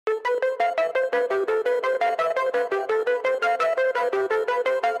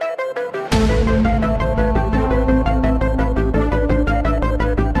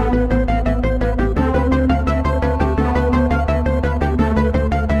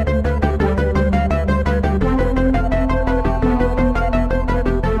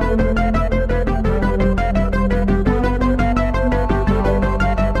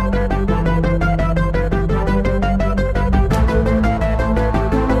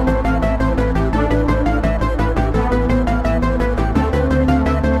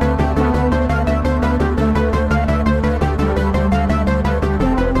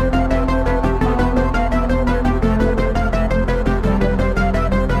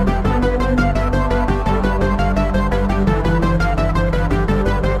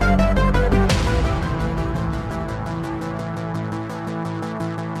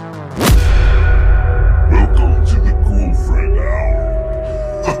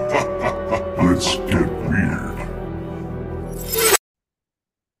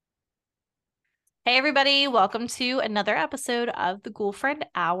everybody, welcome to another episode of the Girlfriend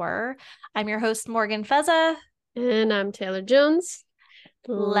Hour. I'm your host, Morgan Feza. And I'm Taylor Jones.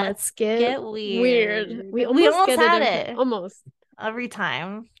 Let's Let's get get weird. weird. We We almost almost get it had it almost. every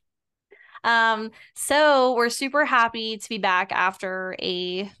time. So we're super happy to be back after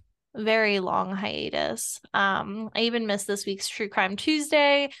a very long hiatus. I even missed this week's True Crime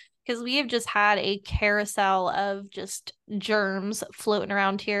Tuesday because we have just had a carousel of just germs floating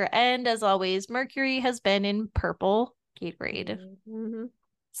around here. And as always, Mercury has been in purple Gatorade. Mm-hmm.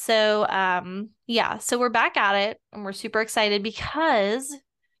 So we're back at it and we're super excited because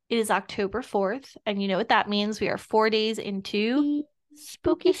it is October 4th. And you know what that means? We are 4 days into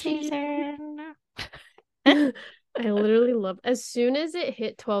spooky Spooky season. season. I literally love as soon as it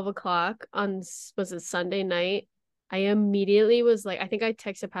hit 12 o'clock on was it Sunday night, I immediately was like, I think I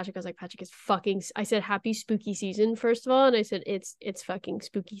texted Patrick. I was like, Patrick, it's fucking I said happy spooky season first of all, and I said it's fucking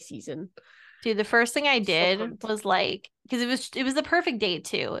spooky season. Dude, the first thing I So did pumped. was like, because it was the perfect day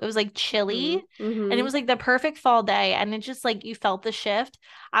too. It was like chilly and it Mm-hmm. was like the perfect fall day. And it just like you felt the shift.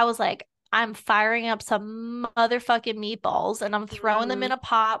 I was like, I'm firing up some motherfucking meatballs and I'm throwing them in Mm-hmm. a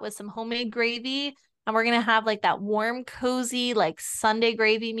pot with some homemade gravy. And we're gonna have like that warm, cozy, like Sunday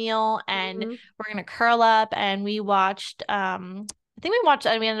gravy meal. And Mm-hmm. we're gonna curl up and we watched we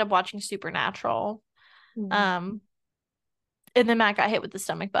ended up watching Supernatural. Mm-hmm. Um, and then Matt got hit with the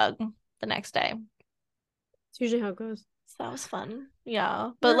stomach bug the next day. It's usually how it goes. So that was fun. Yeah.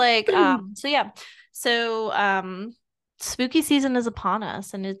 But so spooky season is upon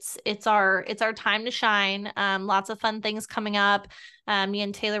us and it's our time to shine. Lots of fun things coming up. Me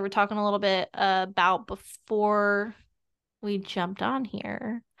and Taylor were talking a little bit about before we jumped on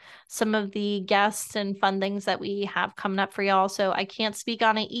here. Some of the guests and fun things that we have coming up for y'all. So I can't speak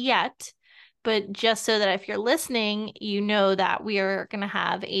on it yet, but just so that if you're listening, you know that we are going to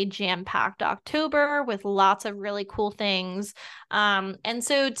have a jam-packed October with lots of really cool things. And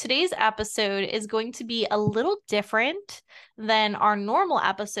so today's episode is going to be a little different than our normal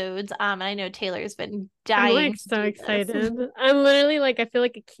episodes. And I know Taylor's been I'm dying like to so do this. excited. I'm literally like I feel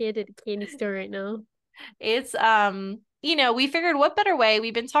like a kid at a candy store right now. It's we figured what better way?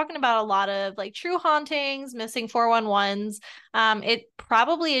 We've been talking about a lot of like true hauntings, missing 411s. It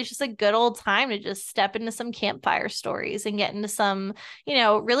probably is just a good old time to just step into some campfire stories and get into some,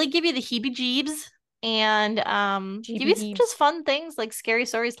 really give you the heebie-jeebs and give GB you some just Jeebs. fun things like scary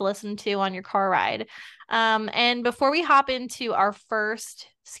stories to listen to on your car ride. And before we hop into our first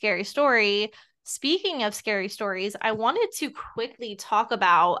scary story, speaking of scary stories, I wanted to quickly talk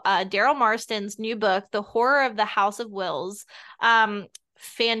about Daryl Marston's new book, The Horror of the House of Wills.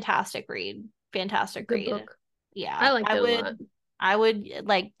 Fantastic read. Fantastic Good read. book. I Yeah, liked I it a would lot. I would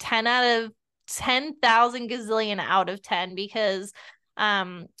like 10 out of 10,000 gazillion out of 10 because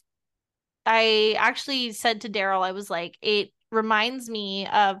um I actually said to Daryl, I was like, it reminds me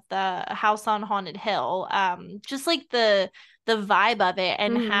of the House on Haunted Hill. Just like the vibe of it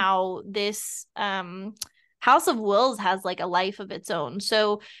and Hmm. how this House of Wills has like a life of its own.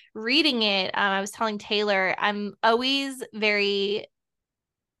 So reading it, I was telling Taylor, I'm always very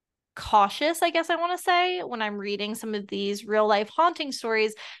cautious, I guess I want to say, when I'm reading some of these real life haunting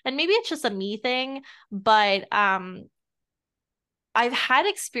stories. And maybe it's just a me thing, but I've had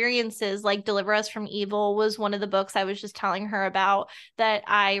experiences like Deliver Us from Evil was one of the books I was just telling her about that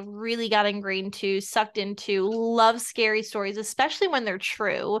I really got ingrained to, sucked into, love scary stories, especially when they're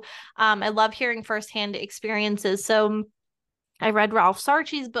true. I love hearing firsthand experiences. So I read Ralph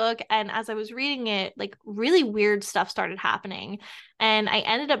Sarchi's book, and as I was reading it, like really weird stuff started happening. And I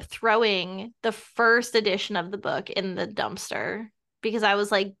ended up throwing the first edition of the book in the dumpster because I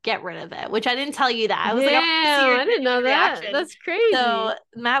was like, get rid of it, which I didn't tell you that. I was like, I want to see Damn, your I didn't know genuine that. reaction. That's So crazy.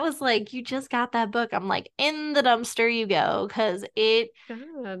 Matt was like, you just got that book. I'm like, in the dumpster you go, because it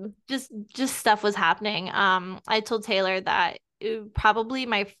God. just stuff was happening. I told Taylor that probably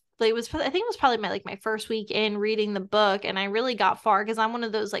my it was I think it was probably my first week in reading the book, and I really got far because I'm one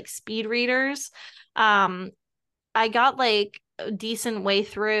of those like speed readers. Um, I got like a decent way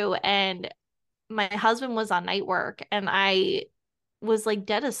through, and my husband was on night work, and I was like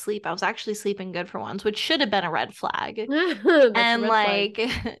dead asleep. I was actually sleeping good for once, which should have been a red flag. That's a And red flag.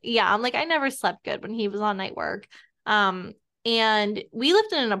 like, yeah, I'm like, I never slept good when he was on night work. Um, and we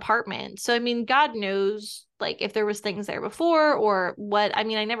lived in an apartment. So I mean, God knows like if there was things there before or what. I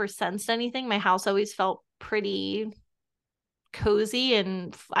mean, I never sensed anything. My house always felt pretty cozy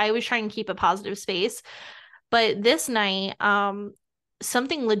and I was trying to keep a positive space. But this night,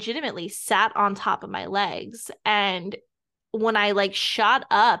 something legitimately sat on top of my legs and when I like shot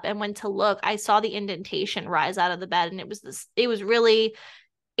up and went to look, I saw the indentation rise out of the bed and it was really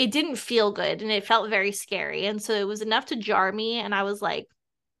it didn't feel good and it felt very scary. And so it was enough to jar me. And I was like,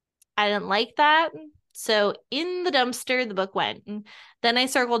 I didn't like that. So in the dumpster, the book went. And then I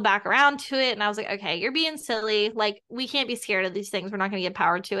circled back around to it and I was like, okay, you're being silly. Like, we can't be scared of these things. We're not going to get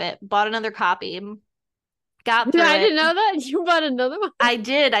power to it. Bought another copy, got through I it. didn't know that. You bought another one? I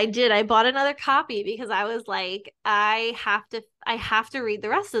did. I did. I bought another copy because I was like, I have to read the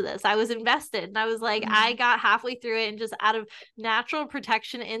rest of this. I was invested. And I was like, I got halfway through it and just out of natural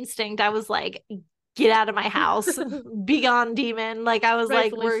protection instinct, I was like, get out of my house. Be gone, demon. Like I was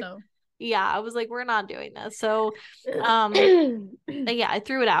like, Rightfully so. I was like, we're not doing this. So yeah, I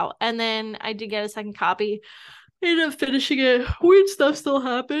threw it out. And then I did get a second copy. Ended up finishing it. Weird stuff still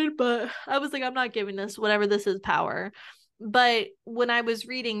happened, but I was like, I'm not giving this, whatever this is, power. But when I was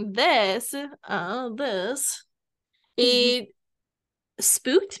reading this, it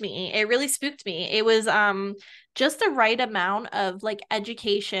spooked me. It really spooked me. It was just the right amount of like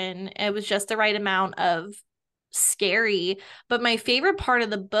education. It was just the right amount of scary. But my favorite part of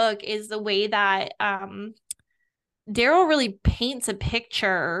the book is the way that Daryl really paints a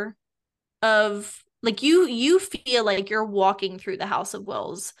picture of like you feel like you're walking through the House of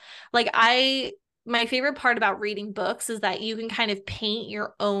Wills. Like my favorite part about reading books is that you can kind of paint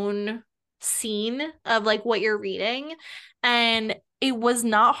your own scene of like what you're reading, and it was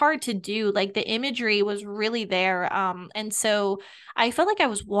not hard to do. Like the imagery was really there, and so I felt like I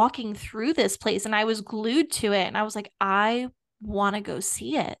was walking through this place and I was glued to it and I was like, I want to go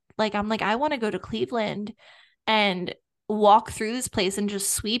see it. Like I'm like, I want to go to Cleveland and walk through this place and just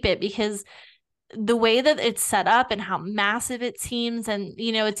sweep it, because the way that it's set up and how massive it seems, and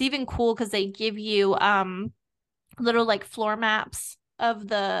it's even cool because they give you little like floor maps of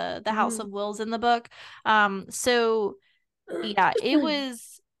the House of Wills in the book. So yeah, it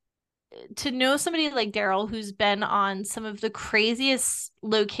was to know somebody like Daryl who's been on some of the craziest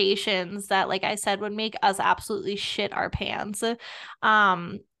locations that, like I said, would make us absolutely shit our pants.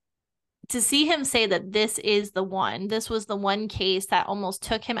 um to see him say that this was the one case that almost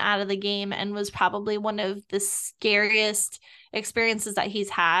took him out of the game and was probably one of the scariest experiences that he's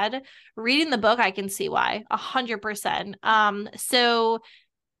had. Reading the book, I can see why 100%. So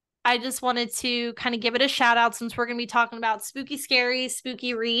I just wanted to kind of give it a shout out since we're going to be talking about spooky, scary,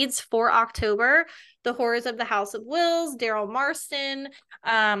 spooky reads for October. The Horrors of the House of Wills, Daryl Marston.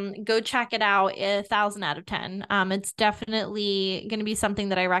 Go check it out. 1,000 out of 10. It's definitely going to be something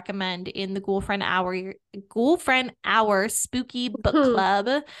that I recommend in the Girlfriend Hour Spooky Book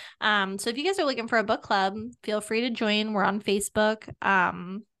Club. So if you guys are looking for a book club, feel free to join. We're on Facebook.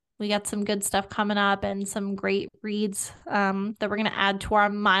 We got some good stuff coming up and some great reads that we're going to add to our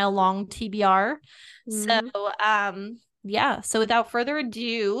mile-long TBR. So, yeah. So without further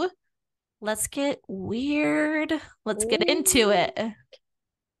ado, let's get weird. Let's get into it.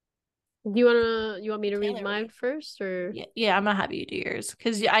 You want me to read mine first, or Yeah, I'm gonna have you do yours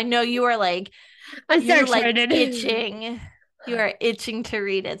because I know you are like I'm so you're like excited. itching. You are itching to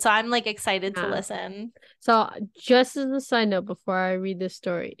read it. So I'm like excited to listen. So just as a side note before I read this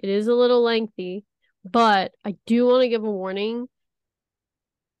story, it is a little lengthy, but I do want to give a warning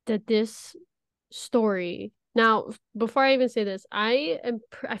that this story. Now, before I even say this, I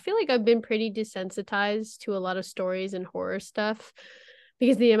feel like I've been pretty desensitized to a lot of stories and horror stuff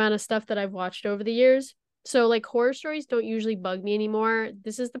because the amount of stuff that I've watched over the years. So like horror stories don't usually bug me anymore.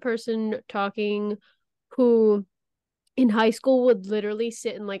 This is the person talking who in high school would literally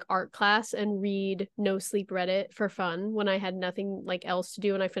sit in like art class and read No Sleep Reddit for fun when I had nothing like else to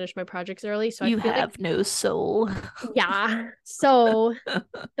do and I finished my projects early. So you I feel have like no soul. yeah. So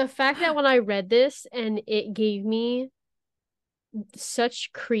the fact that when I read this and it gave me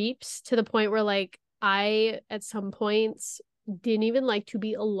such creeps to the point where like I at some points didn't even like to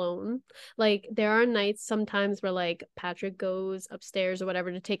be alone. Like there are nights sometimes where like Patrick goes upstairs or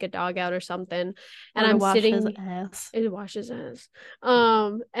whatever to take a dog out or something and I'm sitting it washes ass.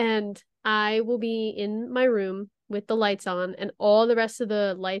 And I will be in my room with the lights on and all the rest of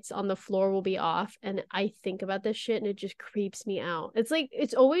the lights on the floor will be off and I think about this shit and it just creeps me out. It's like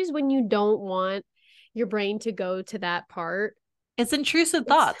it's always when you don't want your brain to go to that part. It's intrusive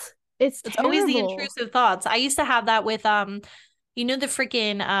thoughts. It's always the terrible. intrusive thoughts. I used to have that with the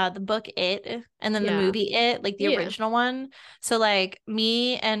freaking the book It and then the movie It, like the original one. So like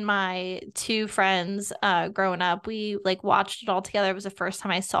me and my two friends growing up, we like watched it all together. It was the first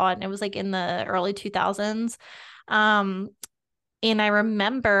time I saw it and it was like in the early 2000s. And I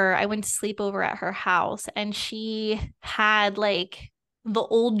remember I went to sleep over at her house and she had like the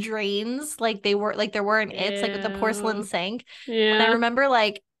old drains, like they were like there weren't It's like with the porcelain sink. And I remember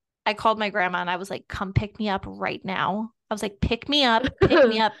like I called my grandma and I was like, come pick me up right now. I was like, pick me up, pick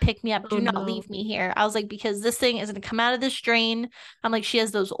me up, pick me up. Oh Do not no. leave me here. I was like, because this thing is going to come out of this drain. I'm like, she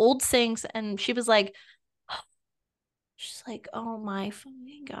has those old sinks. And she's like, oh my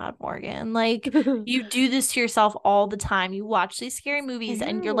fucking God, Morgan. Like, you do this to yourself all the time. You watch these scary movies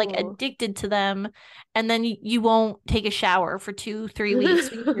and you're like Terrible. addicted to them. And then you won't take a shower for 2, 3 weeks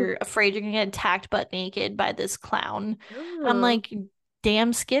because you're afraid you're going to get attacked butt naked by this clown. I'm Oh. like,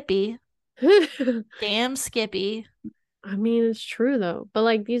 damn Skippy. Damn Skippy. I mean, it's true though. But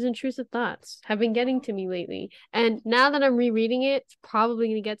like these intrusive thoughts have been getting to me lately. And now that I'm rereading it, it's probably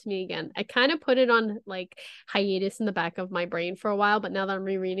gonna get to me again. I kind of put it on like hiatus in the back of my brain for a while, but now that I'm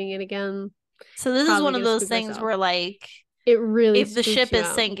rereading it again, So this is probably one of gonna those spook things myself. where like It really if the spooks ship you is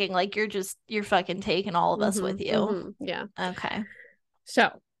out. sinking, like you're fucking taking all of us with you. Yeah. Okay.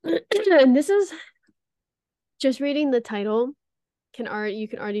 So, and this is just reading the title you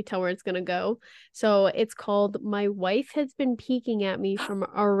can already tell where it's gonna go. So it's called My Wife Has Been Peeking at Me from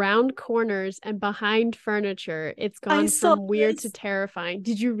Around Corners and Behind Furniture. It's I gone saw from weird to this. terrifying.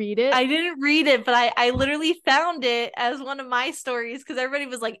 Did you read it? I didn't read it, but I literally found it as one of my stories because everybody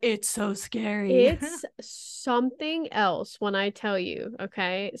was like, it's so scary. It's something else when I tell you,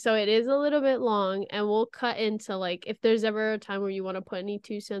 okay? So it is a little bit long and we'll cut into like if there's ever a time where you want to put any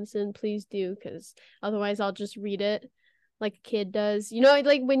 2 cents in, please do, because otherwise I'll just read it like a kid does. You know,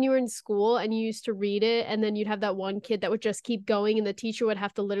 like when you were in school and you used to read it and then you'd have that one kid that would just keep going and the teacher would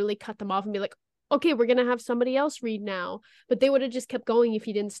have to literally cut them off and be like, okay, we're gonna have somebody else read now. But they would have just kept going if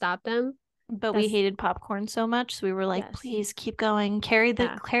you didn't stop them. But we That's hated popcorn so much, so we were like, yes. please keep going.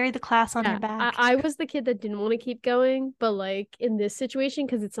 Yeah. Carry the class on your Yeah, back. I was the kid that didn't want to keep going, but like in this situation,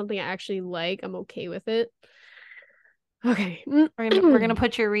 because it's something I actually like, I'm okay with it. Okay. We're gonna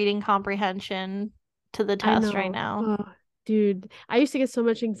put your reading comprehension to the I test right know. now. Oh, dude. I used to get so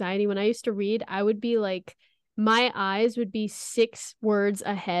much anxiety when I used to read. I would be like, my eyes would be 6 words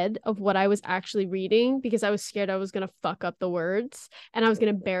ahead of what I was actually reading because I was scared I was going to fuck up the words and I was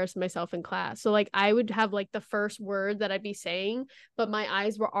going to embarrass myself in class. So, like, I would have like the first word that I'd be saying, but my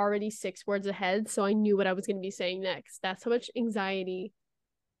eyes were already 6 words ahead. So I knew what I was going to be saying next. That's how much anxiety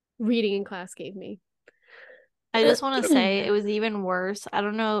reading in class gave me. I just want to say it was even worse. I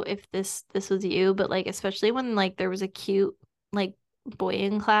don't know if this was you, but like especially when like there was a cute like boy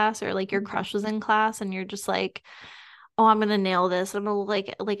in class or like your crush was in class and you're just like, "Oh, I'm gonna nail this. I'm gonna look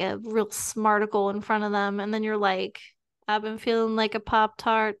like a real smarticle in front of them." And then you're like, "I've been feeling like a Pop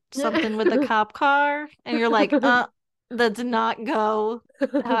Tart, something with a cop car." And you're like, that did not go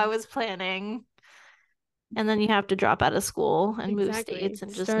how I was planning." And then you have to drop out of school and move Exactly. states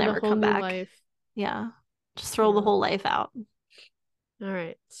and just Start a never whole come new back. life. Yeah. Just throw the Yeah. whole life out. All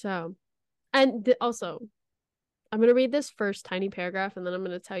right. So, and also, I'm going to read this first tiny paragraph and then I'm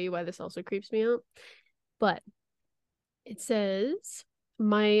going to tell you why this also creeps me out. But it says,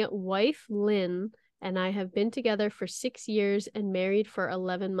 my wife, Lynn, and I have been together for 6 years and married for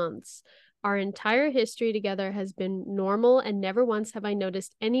 11 months. Our entire history together has been normal, and never once have I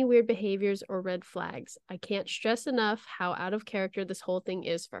noticed any weird behaviors or red flags. I can't stress enough how out of character this whole thing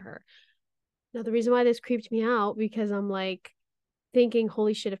is for her. Now, the reason why this creeped me out because I'm like thinking,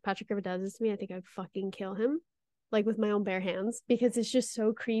 holy shit, if Patrick ever does this to me, I think I'd fucking kill him, like with my own bare hands, because it's just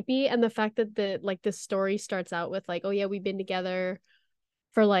so creepy. And the fact that the story starts out with like, oh yeah, we've been together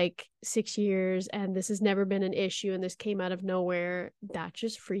for like 6 years and this has never been an issue and this came out of nowhere, that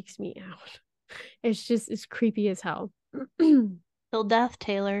just freaks me out. It's creepy as hell. Till death,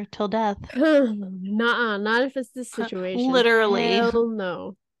 Taylor, till death. Nah, not if it's this situation. Literally. Hell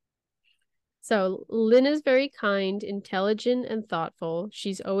no. So, Lynn is very kind, intelligent, and thoughtful.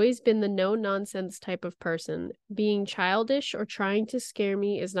 She's always been the no nonsense type of person. Being childish or trying to scare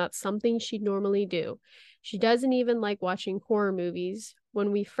me is not something she'd normally do. She doesn't even like watching horror movies.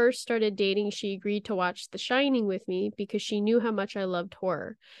 When we first started dating, she agreed to watch The Shining with me because she knew how much I loved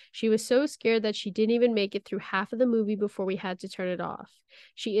horror. She was so scared that she didn't even make it through half of the movie before we had to turn it off.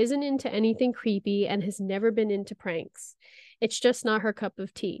 She isn't into anything creepy and has never been into pranks. It's just not her cup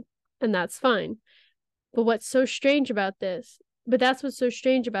of tea, and that's fine. But what's so strange about this? But that's what's so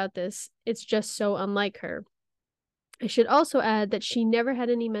strange about this. It's just so unlike her. I should also add that she never had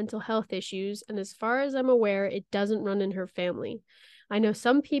any mental health issues, and as far as I'm aware, it doesn't run in her family. I know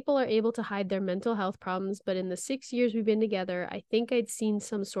some people are able to hide their mental health problems, but in the 6 years we've been together, I think I'd seen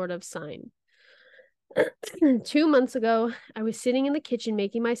some sort of sign. 2 months ago, I was sitting in the kitchen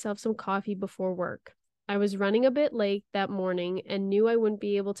making myself some coffee before work. I was running a bit late that morning and knew I wouldn't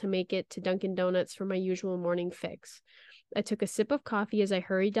be able to make it to Dunkin' Donuts for my usual morning fix. I took a sip of coffee as I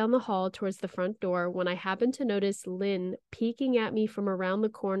hurried down the hall towards the front door when I happened to notice Lynn peeking at me from around the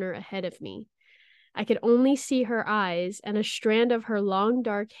corner ahead of me. I could only see her eyes and a strand of her long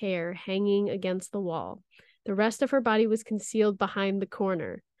dark hair hanging against the wall. The rest of her body was concealed behind the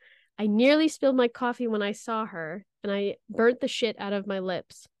corner. I nearly spilled my coffee when I saw her, and I burnt the shit out of my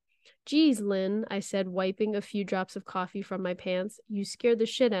lips. Geez, Lynn, I said, wiping a few drops of coffee from my pants. You scared the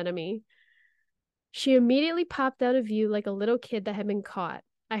shit out of me. She immediately popped out of view like a little kid that had been caught.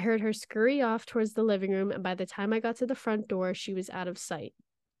 I heard her scurry off towards the living room, and by the time I got to the front door, she was out of sight.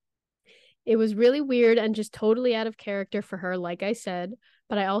 It was really weird and just totally out of character for her, like I said,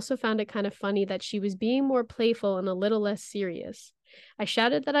 but I also found it kind of funny that she was being more playful and a little less serious. I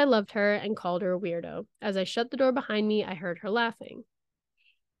shouted that I loved her and called her a weirdo. As I shut the door behind me, I heard her laughing.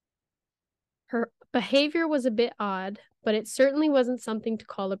 Her behavior was a bit odd, but it certainly wasn't something to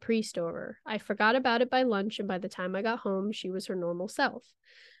call a priest over. I forgot about it by lunch, and by the time I got home, she was her normal self.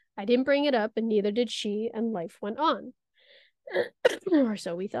 I didn't bring it up, and neither did she, and life went on. Or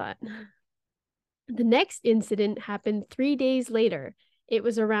so we thought. The next incident happened 3 days later. It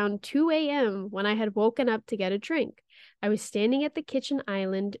was around 2 a.m. when I had woken up to get a drink. I was standing at the kitchen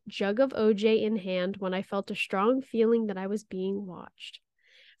island, jug of OJ in hand, when I felt a strong feeling that I was being watched.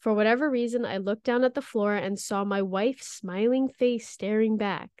 For whatever reason, I looked down at the floor and saw my wife's smiling face staring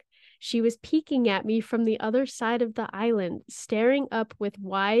back. She was peeking at me from the other side of the island, staring up with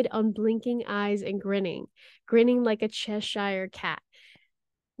wide, unblinking eyes and grinning like a Cheshire cat.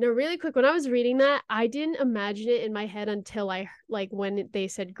 Now, really quick, when I was reading that, I didn't imagine it in my head until when they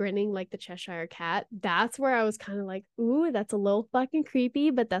said grinning like the Cheshire cat. That's where I was kind of like, ooh, that's a little fucking creepy,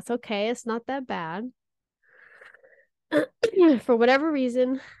 but that's okay. It's not that bad. For whatever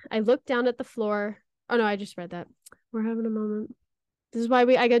reason, I looked down at the floor. Oh no, I just read that. We're having a moment. This is why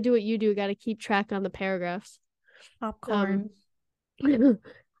I gotta do what you do. Gotta keep track on the paragraphs. Popcorn.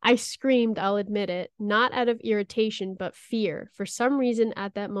 I screamed, I'll admit it, not out of irritation, but fear. For some reason,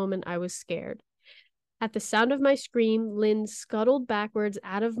 at that moment, I was scared. At the sound of my scream, Lynn scuttled backwards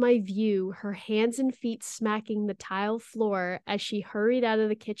out of my view, her hands and feet smacking the tile floor as she hurried out of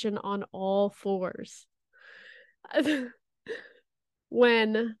the kitchen on all fours.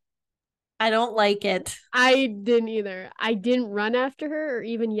 When I don't like it. I didn't either. I didn't run after her or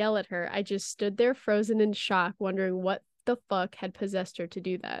even yell at her. I just stood there frozen in shock, wondering what the fuck had possessed her to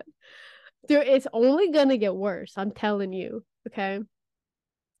do that. Dude, it's only gonna get worse, I'm telling you. Okay.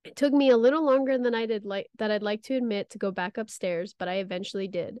 It took me a little longer than I'd like to admit to go back upstairs, but I eventually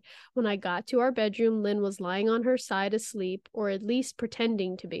did. When I got to our bedroom, Lynn was lying on her side asleep, or at least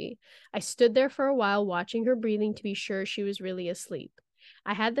pretending to be. I stood there for a while watching her breathing to be sure she was really asleep.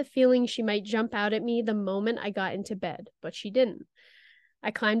 I had the feeling she might jump out at me the moment I got into bed, but she didn't. I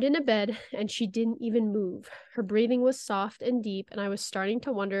climbed into bed, and she didn't even move. Her breathing was soft and deep, and I was starting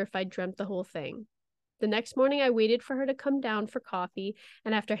to wonder if I'd dreamt the whole thing. The next morning, I waited for her to come down for coffee,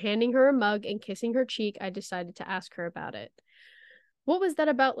 and after handing her a mug and kissing her cheek, I decided to ask her about it. What was that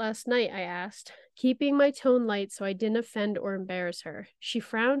about last night? I asked, keeping my tone light so I didn't offend or embarrass her. She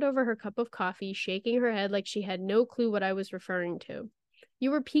frowned over her cup of coffee, shaking her head like she had no clue what I was referring to.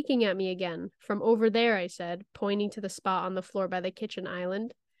 You were peeking at me again. From over there, I said, pointing to the spot on the floor by the kitchen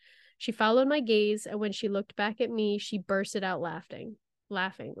island. She followed my gaze, and when she looked back at me, she bursted out laughing.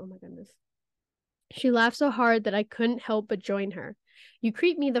 Oh my goodness. She laughed so hard that I couldn't help but join her. You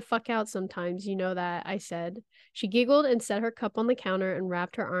creep me the fuck out sometimes, you know that, I said. She giggled and set her cup on the counter and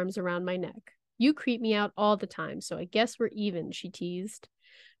wrapped her arms around my neck. You creep me out all the time, so I guess we're even, she teased.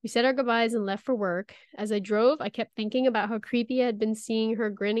 We said our goodbyes and left for work. As I drove, I kept thinking about how creepy I had been seeing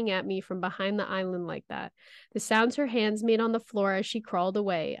her grinning at me from behind the island like that. The sounds her hands made on the floor as she crawled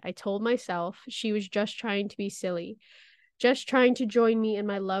away. I told myself she was just trying to be silly, just trying to join me in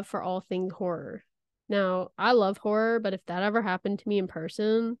my love for all things horror. Now, I love horror, but if that ever happened to me in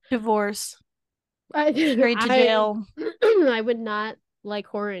person, Divorce. I Straight to jail. I would not like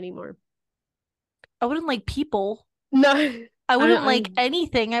horror anymore. I wouldn't like people. No. I wouldn't like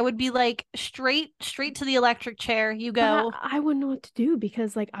anything. I would be like straight to the electric chair. You But go. I wouldn't know what to do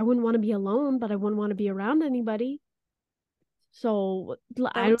because I wouldn't want to be alone, but I wouldn't want to be around anybody. So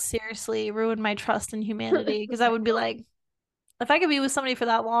That would seriously ruin my trust in humanity because I would be like, if I could be with somebody for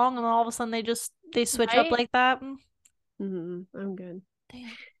that long and then all of a sudden they switch up like that. I'm good. Damn.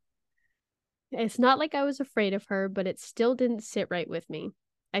 It's not like I was afraid of her, but it still didn't sit right with me.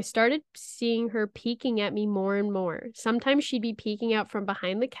 I started seeing her peeking at me more and more. Sometimes she'd be peeking out from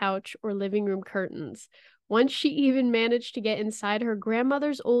behind the couch or living room curtains. Once she even managed to get inside her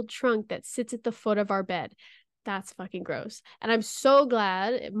grandmother's old trunk that sits at the foot of our bed. That's fucking gross. And I'm so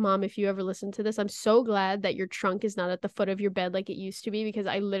glad, Mom, if you ever listen to this, I'm so glad that your trunk is not at the foot of your bed like it used to be, because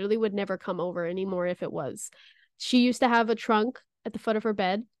I literally would never come over anymore if it was. She used to have a trunk at the foot of her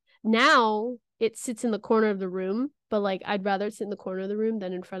bed. Now it sits in the corner of the room, but like I'd rather it sit in the corner of the room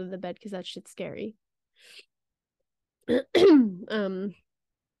than in front of the bed because that shit's scary. Got a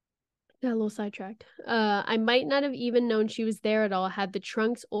little sidetracked. I might not have even known she was there at all had the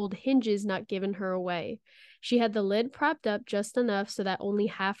trunk's old hinges not given her away. She had the lid propped up just enough so that only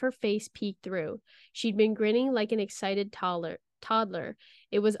half her face peeked through. She'd been grinning like an excited toddler.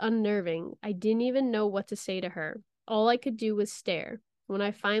 It was unnerving. I didn't even know what to say to her. All I could do was stare. When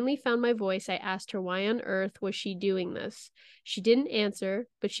I finally found my voice, I asked her why on earth was she doing this. She didn't answer,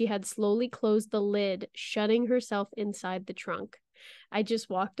 but she had slowly closed the lid, shutting herself inside the trunk. I just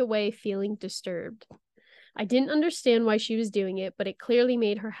walked away feeling disturbed. I didn't understand why she was doing it, but it clearly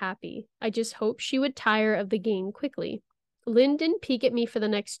made her happy. I just hoped she would tire of the game quickly. Lynn didn't peek at me for the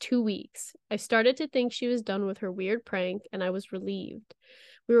next 2 weeks. I started to think she was done with her weird prank, and I was relieved.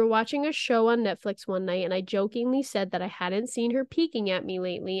 We were watching a show on Netflix one night, and I jokingly said that I hadn't seen her peeking at me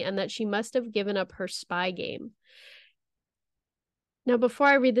lately and that she must have given up her spy game. Now, before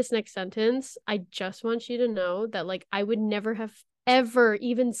I read this next sentence, I just want you to know that, like, I would never have ever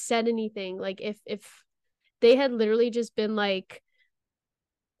even said anything. Like, if they had literally just been like,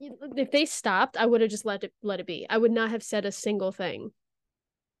 if they stopped, I would have just let it be. I would not have said a single thing.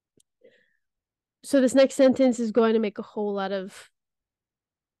 So this next sentence is going to make a whole lot of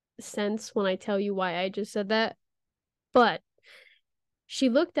sense when I tell you why I just said that. But she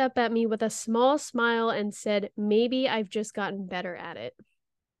looked up at me with a small smile and said, "Maybe I've just gotten better at it."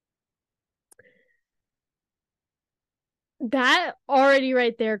 That already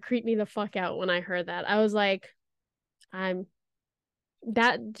right there creeped me the fuck out when I heard that. I was like, I'm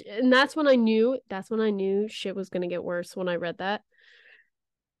that, and that's when I knew shit was gonna get worse when I read that.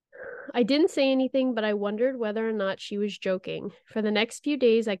 I didn't say anything, but I wondered whether or not she was joking. For the next few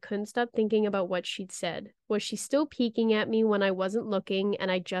days, I couldn't stop thinking about what she'd said. Was she still peeking at me when I wasn't looking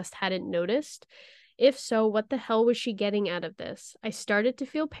and I just hadn't noticed? If so, what the hell was she getting out of this? I started to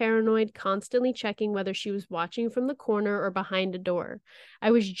feel paranoid, constantly checking whether she was watching from the corner or behind a door. I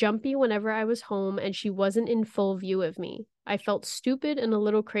was jumpy whenever I was home and she wasn't in full view of me. I felt stupid and a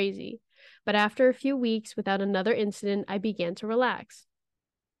little crazy. But after a few weeks without another incident, I began to relax.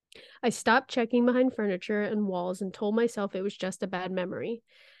 I stopped checking behind furniture and walls and told myself it was just a bad memory.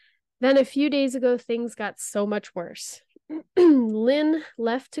 Then a few days ago, things got so much worse. Lynn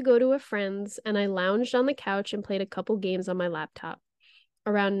left to go to a friend's, and I lounged on the couch and played a couple games on my laptop.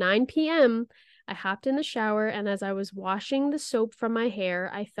 Around 9 p.m., I hopped in the shower, and as I was washing the soap from my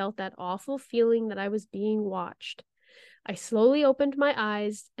hair, I felt that awful feeling that I was being watched. I slowly opened my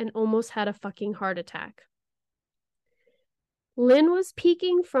eyes and almost had a fucking heart attack. Lynn was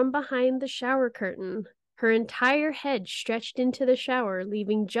peeking from behind the shower curtain. Her entire head stretched into the shower,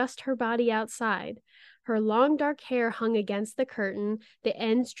 leaving just her body outside. Her long dark hair hung against the curtain, the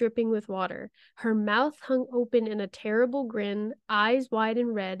ends dripping with water. Her mouth hung open in a terrible grin, eyes wide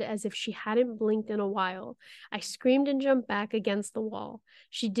and red as if she hadn't blinked in a while. I screamed and jumped back against the wall.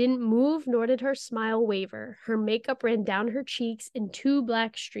 She didn't move, nor did her smile waver. Her makeup ran down her cheeks in 2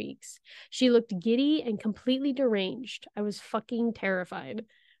 black streaks. She looked giddy and completely deranged. I was fucking terrified.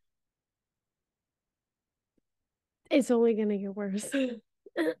 It's only gonna get worse.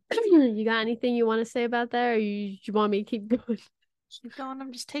 You got anything you want to say about that, or you want me to keep going? Keep going.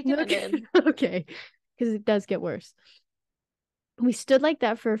 I'm just taking it in. Okay, because it does get worse. We stood like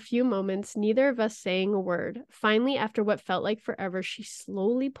that for a few moments, neither of us saying a word. Finally, after what felt like forever, she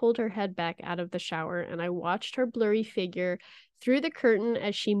slowly pulled her head back out of the shower, and I watched her blurry figure through the curtain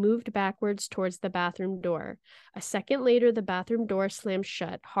as she moved backwards towards the bathroom door. A second later, the bathroom door slammed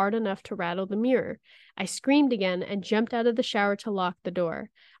shut, hard enough to rattle the mirror. I screamed again and jumped out of the shower to lock the door.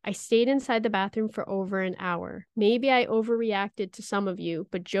 I stayed inside the bathroom for over an hour. Maybe I overreacted to some of you,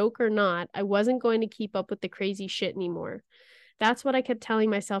 but joke or not, I wasn't going to keep up with the crazy shit anymore. That's what I kept telling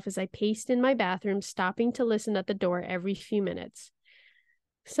myself as I paced in my bathroom, stopping to listen at the door every few minutes.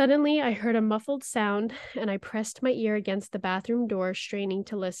 Suddenly, I heard a muffled sound, and I pressed my ear against the bathroom door, straining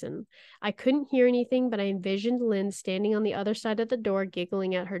to listen. I couldn't hear anything, but I envisioned Lynn standing on the other side of the door,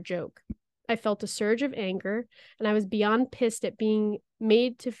 giggling at her joke. I felt a surge of anger, and I was beyond pissed at being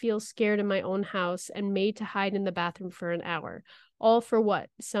made to feel scared in my own house and made to hide in the bathroom for an hour. All for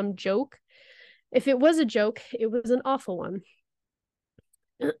what? Some joke? If it was a joke, it was an awful one.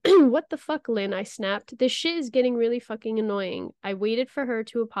 What the fuck, Lynn? I snapped. This shit is getting really fucking annoying. I waited for her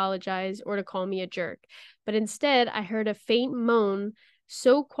to apologize or to call me a jerk, but instead I heard a faint moan,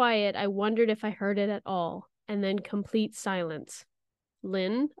 so quiet I wondered if I heard it at all, and then complete silence.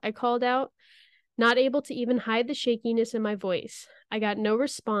 Lynn, I called out, not able to even hide the shakiness in my voice. I got no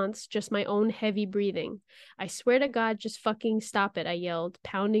response, just my own heavy breathing. I swear to God, just fucking stop it, I yelled,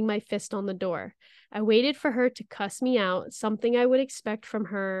 pounding my fist on the door. I waited for her to cuss me out, something I would expect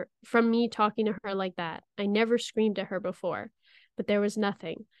from me talking to her like that. I never screamed at her before, but there was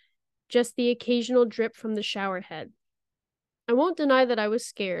nothing, just the occasional drip from the shower head. I won't deny that I was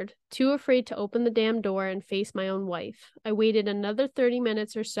scared, too afraid to open the damn door and face my own wife. I waited another 30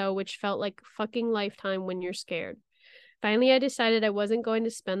 minutes or so, which felt like a fucking lifetime when you're scared. Finally, I decided I wasn't going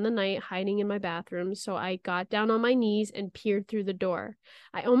to spend the night hiding in my bathroom, so I got down on my knees and peered through the door.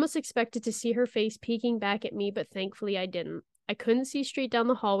 I almost expected to see her face peeking back at me, but thankfully I didn't. I couldn't see straight down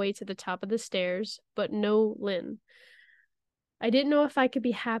the hallway to the top of the stairs, but no Lynn. I didn't know if I could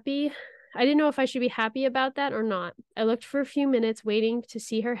be happy. I didn't know if I should be happy about that or not. I looked for a few minutes, waiting to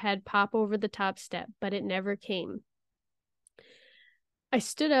see her head pop over the top step, but it never came. I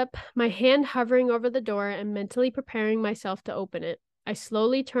stood up, my hand hovering over the door and mentally preparing myself to open it. I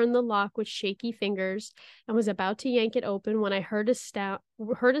slowly turned the lock with shaky fingers and was about to yank it open when I heard a sound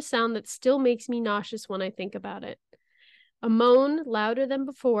that still makes me nauseous when I think about it. A moan, louder than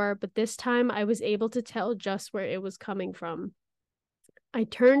before, but this time I was able to tell just where it was coming from. I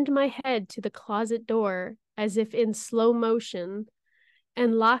turned my head to the closet door as if in slow motion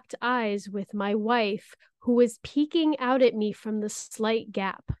and locked eyes with my wife, who was peeking out at me from the slight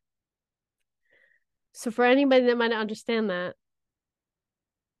gap. So for anybody that might not understand that,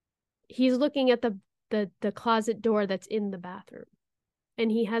 he's looking at the closet door that's in the bathroom,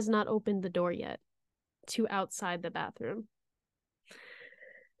 and he has not opened the door yet to outside the bathroom.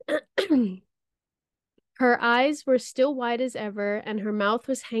 Her eyes were still wide as ever, and her mouth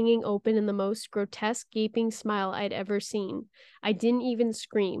was hanging open in the most grotesque gaping smile I'd ever seen. I didn't even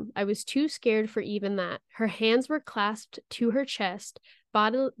scream. I was too scared for even that. Her hands were clasped to her chest,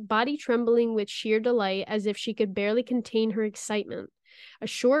 body trembling with sheer delight, as if she could barely contain her excitement. A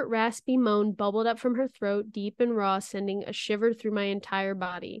short, raspy moan bubbled up from her throat, deep and raw, sending a shiver through my entire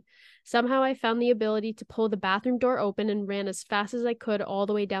body. Somehow I found the ability to pull the bathroom door open and ran as fast as I could all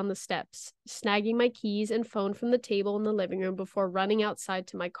the way down the steps, snagging my keys and phone from the table in the living room before running outside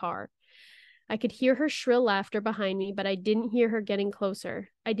to my car. I could hear her shrill laughter behind me, but I didn't hear her getting closer.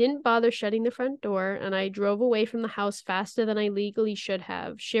 I didn't bother shutting the front door, and I drove away from the house faster than I legally should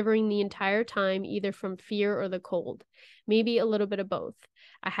have, shivering the entire time, either from fear or the cold. Maybe a little bit of both.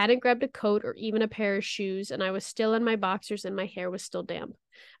 I hadn't grabbed a coat or even a pair of shoes, and I was still in my boxers and my hair was still damp.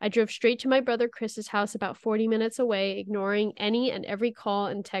 I drove straight to my brother Chris's house about 40 minutes away, ignoring any and every call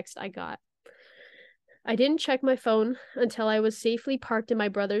and text I got. I didn't check my phone until I was safely parked in my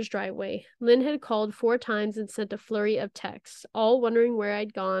brother's driveway. Lynn had called 4 times and sent a flurry of texts, all wondering where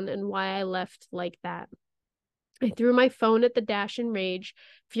I'd gone and why I left like that. I threw my phone at the dash in rage,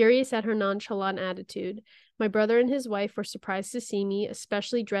 furious at her nonchalant attitude. My brother and his wife were surprised to see me,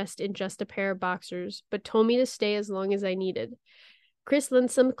 especially dressed in just a pair of boxers, but told me to stay as long as I needed. Chris lent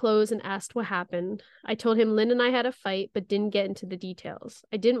some clothes and asked what happened. I told him Lynn and I had a fight, but didn't get into the details.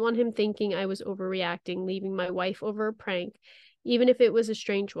 I didn't want him thinking I was overreacting, leaving my wife over a prank, even if it was a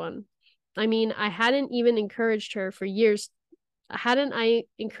strange one. I mean, hadn't I encouraged her for years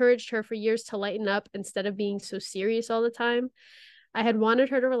to lighten up instead of being so serious all the time? I had wanted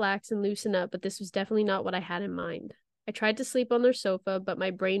her to relax and loosen up, but this was definitely not what I had in mind. I tried to sleep on their sofa, but my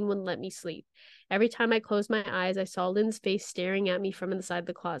brain wouldn't let me sleep. Every time I closed my eyes, I saw Lynn's face staring at me from inside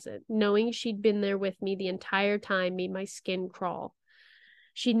the closet. Knowing she'd been there with me the entire time made my skin crawl.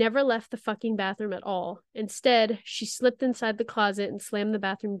 She never left the fucking bathroom at all. Instead, she slipped inside the closet and slammed the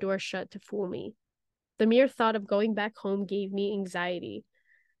bathroom door shut to fool me. The mere thought of going back home gave me anxiety.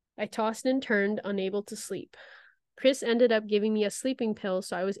 I tossed and turned, unable to sleep. Chris ended up giving me a sleeping pill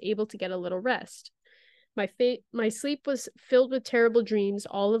so I was able to get a little rest. My sleep was filled with terrible dreams,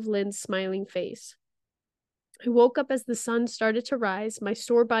 all of Lynn's smiling face. I woke up as the sun started to rise, my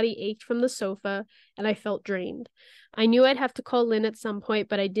sore body ached from the sofa, and I felt drained. I knew I'd have to call Lynn at some point,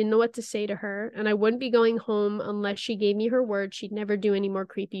 but I didn't know what to say to her, and I wouldn't be going home unless she gave me her word she'd never do any more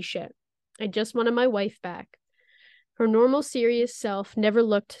creepy shit. I just wanted my wife back. Her normal, serious self never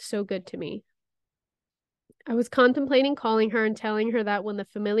looked so good to me. I was contemplating calling her and telling her that when the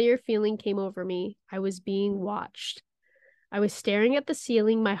familiar feeling came over me, I was being watched. I was staring at the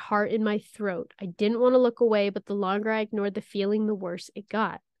ceiling, my heart in my throat. I didn't want to look away, but the longer I ignored the feeling, the worse it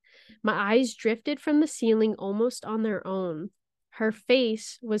got. My eyes drifted from the ceiling almost on their own. Her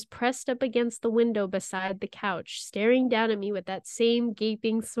face was pressed up against the window beside the couch, staring down at me with that same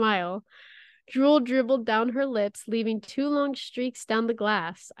gaping smile. Drool dribbled down her lips, leaving 2 long streaks down the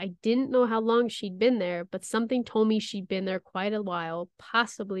glass. I didn't know how long she'd been there, but something told me she'd been there quite a while,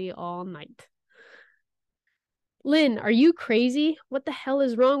 possibly all night. Lynn, are you crazy? What the hell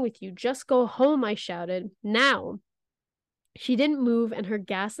is wrong with you? Just go home, I shouted. Now. She didn't move, and her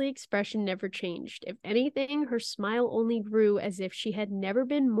ghastly expression never changed. If anything, her smile only grew, as if she had never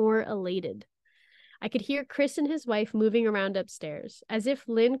been more elated. I could hear Chris and his wife moving around upstairs. As if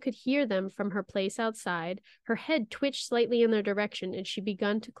Lynn could hear them from her place outside, her head twitched slightly in their direction, and she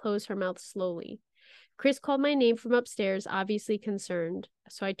began to close her mouth slowly. Chris called my name from upstairs, obviously concerned.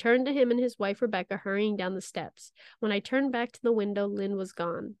 So I turned to him and his wife, Rebecca, hurrying down the steps. When I turned back to the window, Lynn was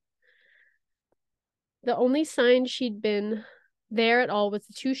gone. The only sign she'd been there at all was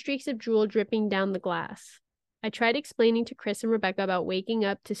the 2 streaks of drool dripping down the glass. I tried explaining to Chris and Rebecca about waking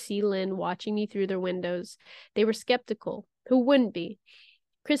up to see Lynn watching me through their windows. They were skeptical. Who wouldn't be?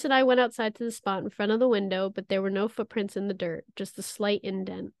 Chris and I went outside to the spot in front of the window, but there were no footprints in the dirt, just a slight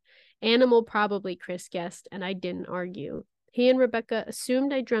indent. Animal probably, Chris guessed, and I didn't argue. He and Rebecca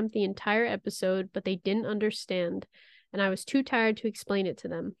assumed I dreamt the entire episode, but they didn't understand, and I was too tired to explain it to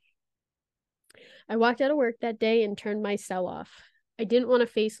them. I walked out of work that day and turned my cell off. I didn't want to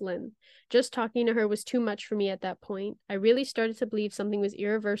face Lynn. Just talking to her was too much for me at that point. I really started to believe something was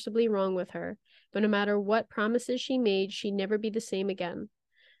irreversibly wrong with her, but no matter what promises she made, she'd never be the same again.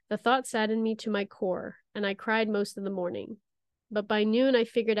 The thought saddened me to my core, and I cried most of the morning. But by noon, I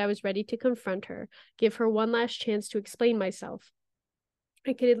figured I was ready to confront her, give her one last chance to explain myself.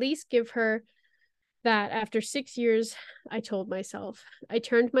 I could at least give her that after 6 years, I told myself. I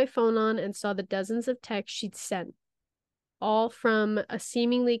turned my phone on and saw the dozens of texts she'd sent, all from a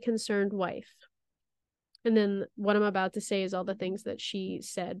seemingly concerned wife. And then what I'm about to say is all the things that she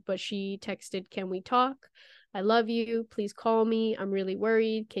said, but she texted, "Can we talk? I love you. Please call me. I'm really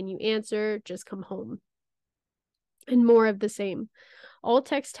worried. Can you answer? Just come home." And more of the same. All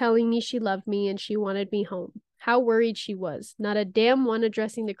texts telling me she loved me and she wanted me home. How worried she was. Not a damn one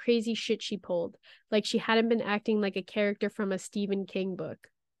addressing the crazy shit she pulled, like she hadn't been acting like a character from a Stephen King book.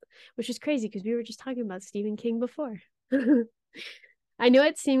 Which is crazy because we were just talking about Stephen King before. I know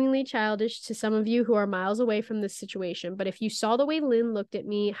it's seemingly childish to some of you who are miles away from this situation, but if you saw the way Lynn looked at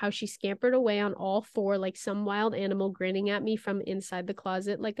me, how she scampered away on all four like some wild animal grinning at me from inside the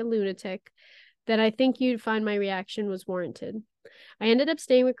closet like a lunatic, then I think you'd find my reaction was warranted. I ended up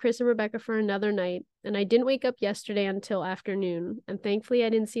staying with Chris and Rebecca for another night, and I didn't wake up yesterday until afternoon, and thankfully I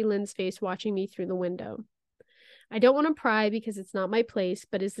didn't see Lynn's face watching me through the window. I don't want to pry because it's not my place,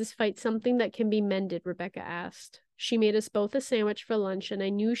 but is this fight something that can be mended? Rebecca asked. She made us both a sandwich for lunch, and I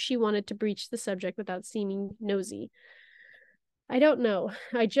knew she wanted to breach the subject without seeming nosy. I don't know.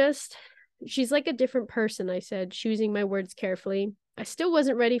 She's like a different person, I said, choosing my words carefully. I still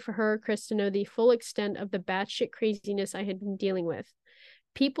wasn't ready for her or Chris to know the full extent of the batshit craziness I had been dealing with.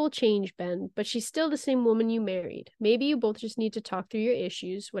 People change, Ben, but she's still the same woman you married. Maybe you both just need to talk through your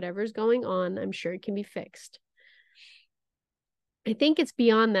issues. Whatever's going on, I'm sure it can be fixed. I think it's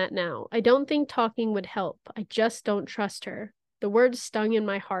beyond that now. I don't think talking would help. I just don't trust her. The words stung in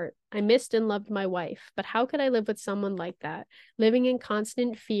my heart. I missed and loved my wife, but how could I live with someone like that? Living in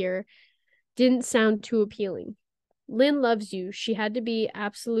constant fear didn't sound too appealing. Lynn loves you. She has to be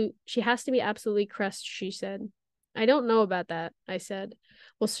absolutely crushed, she said. I don't know about that, I said.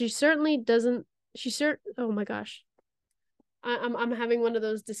 Well, she certainly doesn't. Oh my gosh. I'm having one of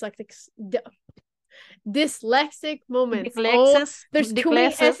those dyslexic moments. Oh, Dyslexic. there's too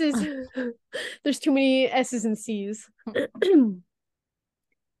many S's. There's too many S's and C's.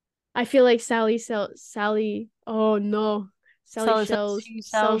 I feel like Sally. Oh no, Sally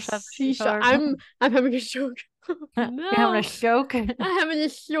shells. I'm having a stroke. No. You're having a stroke. I'm having a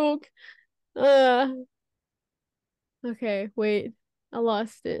stroke. Okay, wait. I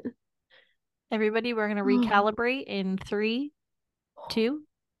lost it. Everybody, we're gonna recalibrate in 3, 2,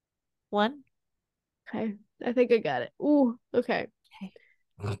 1. Okay, I think I got it. Ooh, okay.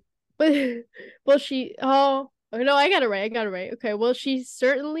 But well, oh no, I got it right. Okay, well, she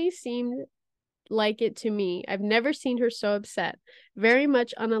certainly seemed like it to me. I've never seen her so upset. Very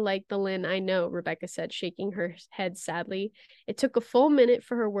much unlike the Lynn I know, Rebecca said, shaking her head sadly. It took a full minute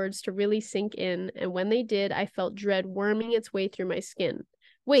for her words to really sink in, and when they did, I felt dread worming its way through my skin.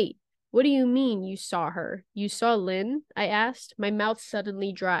 Wait, what do you mean you saw her? You saw Lynn? I asked, my mouth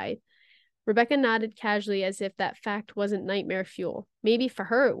suddenly dry. Rebecca nodded casually as if that fact wasn't nightmare fuel. Maybe for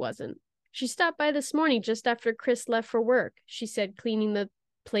her it wasn't. She stopped by this morning just after Chris left for work, she said, cleaning the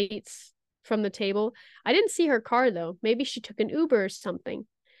plates from the table. I didn't see her car, though. Maybe she took an Uber or something.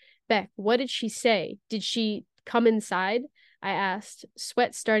 Beck, what did she say? Did she come inside? I asked,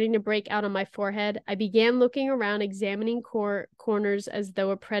 sweat starting to break out on my forehead. I began looking around, examining corners as though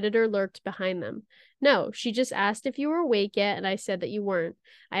a predator lurked behind them. No, she just asked if you were awake yet, and I said that you weren't.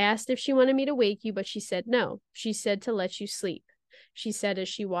 I asked if she wanted me to wake you, but she said no. She said to let you sleep, she said as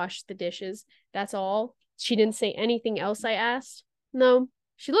she washed the dishes. That's all? She didn't say anything else, I asked. No.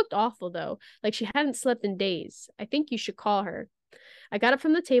 She looked awful, though, like she hadn't slept in days. I think you should call her. I got up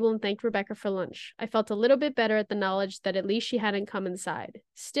from the table and thanked Rebecca for lunch. I felt a little bit better at the knowledge that at least she hadn't come inside.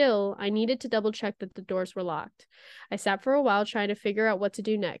 Still, I needed to double check that the doors were locked. I sat for a while trying to figure out what to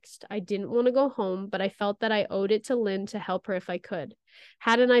do next. I didn't want to go home, but I felt that I owed it to Lynn to help her if I could.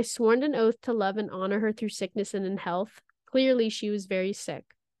 Hadn't I sworn an oath to love and honor her through sickness and in health? Clearly, she was very sick.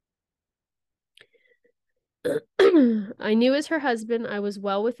 I knew as her husband I was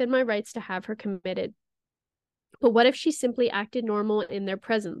well within my rights to have her committed. But what if she simply acted normal in their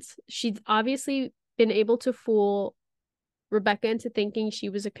presence? She'd obviously been able to fool Rebecca into thinking she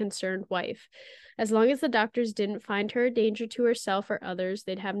was a concerned wife. As long as the doctors didn't find her a danger to herself or others,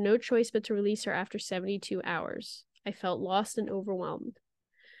 they'd have no choice but to release her after 72 hours. I felt lost and overwhelmed.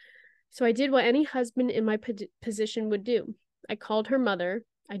 So I did what any husband in my position would do. I called her mother.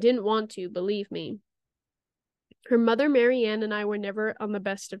 I didn't want to, believe me. Her mother, Marianne, and I were never on the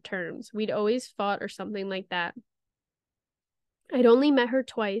best of terms. We'd always fought or something like that. I'd only met her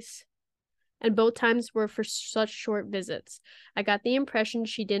twice, and both times were for such short visits. I got the impression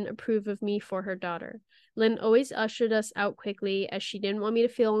she didn't approve of me for her daughter. Lynn always ushered us out quickly, as she didn't want me to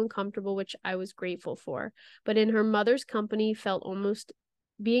feel uncomfortable, which I was grateful for. But being in her mother's company felt almost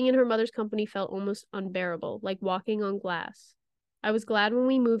unbearable, like walking on glass. I was glad when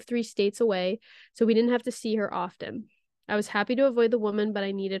we moved 3 states away, so we didn't have to see her often. I was happy to avoid the woman, but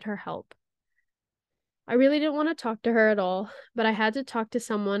I needed her help. I really didn't want to talk to her at all, but I had to talk to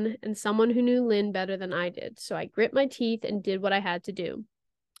someone, and someone who knew Lynn better than I did, so I grit my teeth and did what I had to do.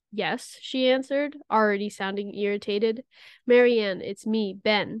 Yes, she answered, already sounding irritated. Marianne, it's me,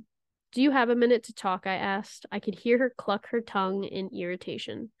 Ben. Do you have a minute to talk? I asked. I could hear her cluck her tongue in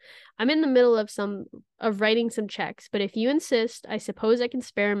irritation. I'm in the middle of writing some checks, but if you insist, I suppose I can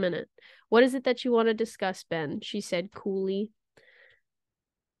spare a minute. What is it that you want to discuss, Ben? She said coolly.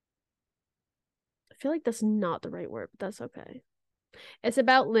 I feel like that's not the right word, but that's okay. It's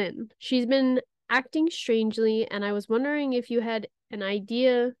about Lynn. She's been acting strangely, and I was wondering if you had an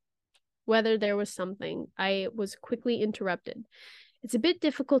idea whether there was something. I was quickly interrupted. It's a bit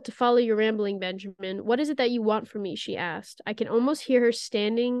difficult to follow your rambling, Benjamin. What is it that you want from me? She asked. I can almost hear her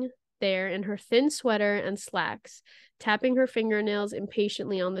standing there in her thin sweater and slacks, tapping her fingernails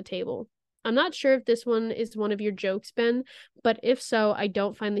impatiently on the table. I'm not sure if this one is one of your jokes, Ben, but if so, I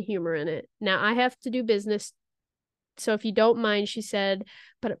don't find the humor in it. Now I have to do business, so if you don't mind, she said,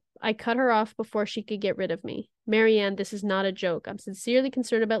 but I cut her off before she could get rid of me. Marianne, this is not a joke. I'm sincerely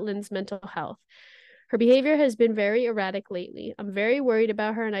concerned about Lynn's mental health. Her behavior has been very erratic lately. I'm very worried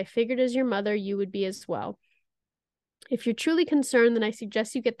about her, and I figured as your mother, you would be as well. If you're truly concerned, then I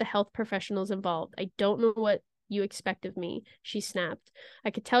suggest you get the health professionals involved. I don't know what you expect of me, she snapped.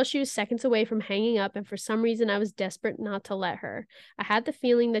 I could tell she was seconds away from hanging up, and for some reason I was desperate not to let her. I had the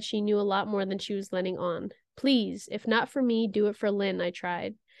feeling that she knew a lot more than she was letting on. Please, if not for me, do it for Lynn, I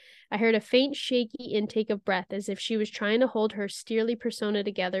tried. I heard a faint, shaky intake of breath, as if she was trying to hold her steely persona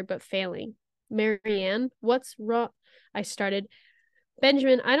together, but failing. Marianne, what's wrong? I started.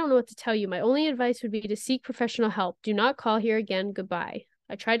 Benjamin, I don't know what to tell you. My only advice would be to seek professional help. Do not call here again. Goodbye.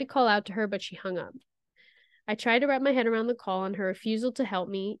 I tried to call out to her, but she hung up. I tried to wrap my head around the call and her refusal to help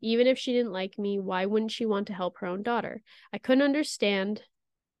me. Even if she didn't like me, why wouldn't she want to help her own daughter? I couldn't understand,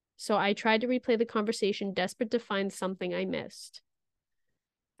 so I tried to replay the conversation, desperate to find something I missed.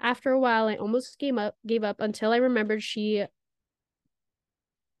 After a while, I almost gave up until I remembered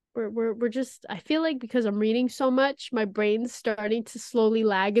we're just, I feel like because I'm reading so much, my brain's starting to slowly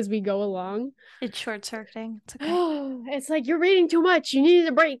lag as we go along. It's short circuiting. It's okay. It's like you're reading too much. You need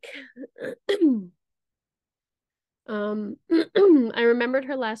a break. I remembered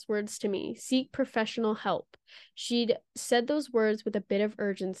her last words to me. Seek professional help. She'd said those words with a bit of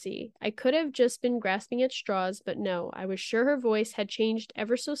urgency. I could have just been grasping at straws, but no, I was sure her voice had changed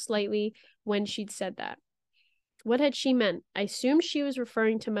ever so slightly when she'd said that. What had she meant? I assumed she was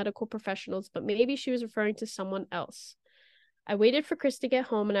referring to medical professionals, but maybe she was referring to someone else. I waited for Chris to get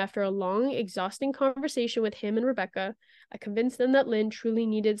home, and after a long, exhausting conversation with him and Rebecca, I convinced them that Lynn truly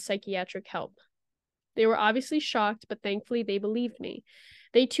needed psychiatric help. They were obviously shocked, but thankfully they believed me.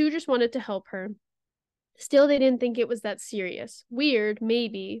 They too just wanted to help her. Still, they didn't think it was that serious. Weird,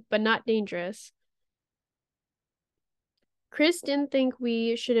 maybe, but not dangerous. Chris didn't think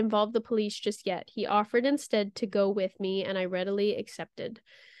we should involve the police just yet. He offered instead to go with me, and I readily accepted.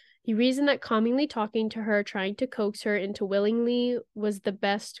 He reasoned that calmly talking to her, trying to coax her into willingly, was the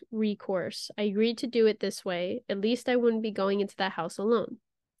best recourse. I agreed to do it this way. At least I wouldn't be going into that house alone.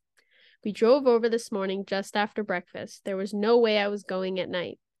 We drove over this morning just after breakfast. There was no way I was going at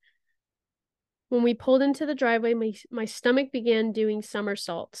night. When we pulled into the driveway, my stomach began doing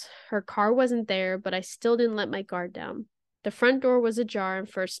somersaults. Her car wasn't there, but I still didn't let my guard down. The front door was ajar, and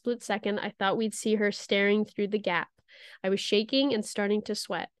for a split second, I thought we'd see her staring through the gap. I was shaking and starting to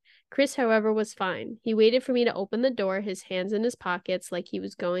sweat. Chris, however, was fine. He waited for me to open the door, his hands in his pockets, like he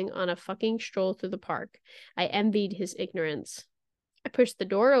was going on a fucking stroll through the park. I envied his ignorance. I pushed the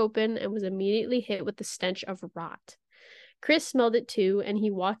door open and was immediately hit with the stench of rot. Chris smelled it too, and he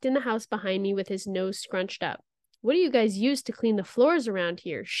walked in the house behind me with his nose scrunched up. What do you guys use to clean the floors around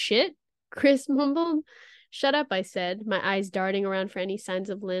here? Shit? Chris mumbled. Shut up, I said, my eyes darting around for any signs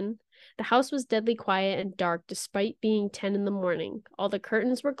of Lynn. The house was deadly quiet and dark despite being 10 in the morning. All the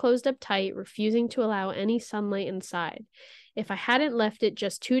curtains were closed up tight, refusing to allow any sunlight inside. If I hadn't left it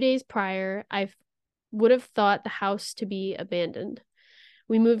just 2 days prior, I would have thought the house to be abandoned.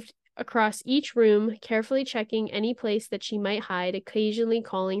 We moved across each room, carefully checking any place that she might hide, occasionally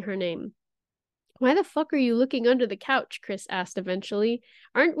calling her name. Why the fuck are you looking under the couch? Chris asked eventually.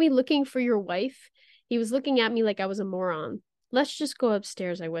 Aren't we looking for your wife? He was looking at me like I was a moron. Let's just go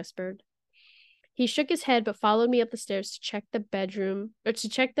upstairs, I whispered. He shook his head but followed me up the stairs to check the bathroom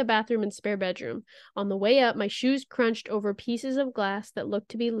and spare bedroom. On the way up, my shoes crunched over pieces of glass that looked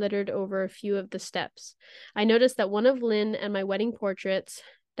to be littered over a few of the steps. I noticed that one of Lynn and my wedding portraits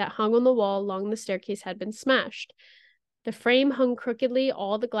that hung on the wall along the staircase had been smashed. The frame hung crookedly,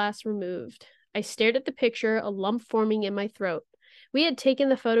 all the glass removed. I stared at the picture, a lump forming in my throat. We had taken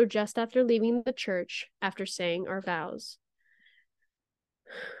the photo just after leaving the church, after saying our vows.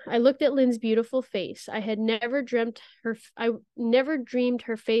 I looked at Lynn's beautiful face. I never dreamed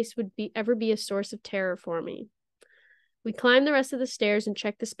her face would ever be a source of terror for me. We climbed the rest of the stairs and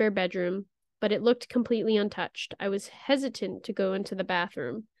checked the spare bedroom, but it looked completely untouched. I was hesitant to go into the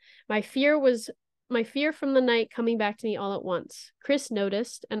bathroom. My fear from the night coming back to me all at once. Chris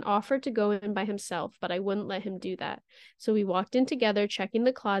noticed and offered to go in by himself, but I wouldn't let him do that. So we walked in together, checking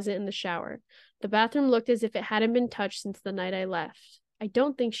the closet and the shower. The bathroom looked as if it hadn't been touched since the night I left. I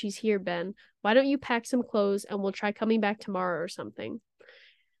don't think she's here, Ben. Why don't you pack some clothes and we'll try coming back tomorrow or something?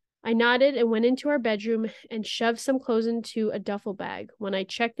 I nodded and went into our bedroom and shoved some clothes into a duffel bag. When I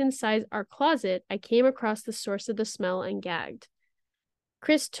checked inside our closet, I came across the source of the smell and gagged.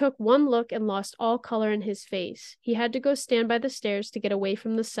 Chris took one look and lost all color in his face. He had to go stand by the stairs to get away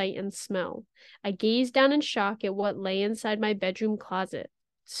from the sight and smell. I gazed down in shock at what lay inside my bedroom closet.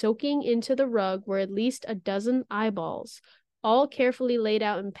 Soaking into the rug were at least a dozen eyeballs, all carefully laid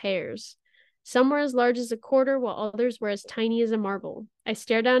out in pairs. Some were as large as a quarter, while others were as tiny as a marble. I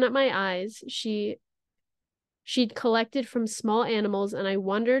stared down at my eyes. She'd collected from small animals, and I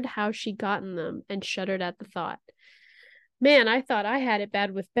wondered how she'd gotten them, and shuddered at the thought. Man, I thought I had it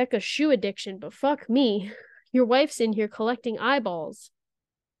bad with Becca's shoe addiction, but fuck me. Your wife's in here collecting eyeballs.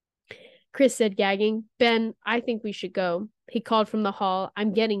 Chris said, gagging. Ben, I think we should go. He called from the hall.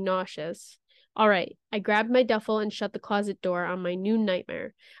 I'm getting nauseous. All right. I grabbed my duffel and shut the closet door on my new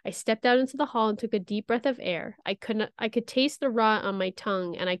nightmare. I stepped out into the hall and took a deep breath of air. I could taste the rot on my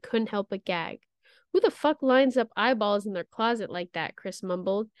tongue, and I couldn't help but gag. Who the fuck lines up eyeballs in their closet like that? Chris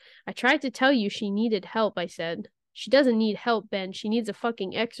mumbled. I tried to tell you she needed help, I said. She doesn't need help, Ben. She needs a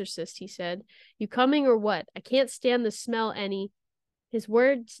fucking exorcist, he said. You coming or what? I can't stand the smell any. His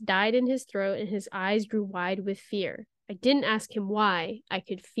words died in his throat and his eyes grew wide with fear. I didn't ask him why. I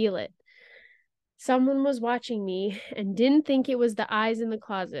could feel it. Someone was watching me and didn't think it was the eyes in the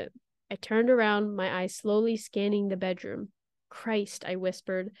closet. I turned around, my eyes slowly scanning the bedroom. Christ, I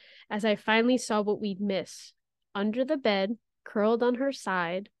whispered, as I finally saw what we'd miss. Under the bed, curled on her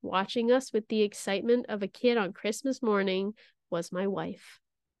side, watching us with the excitement of a kid on Christmas morning, was my wife.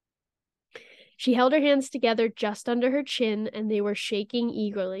 She held her hands together just under her chin, and they were shaking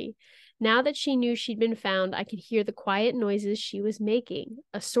eagerly. Now that she knew she'd been found, I could hear the quiet noises she was making,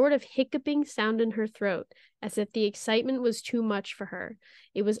 a sort of hiccuping sound in her throat, as if the excitement was too much for her.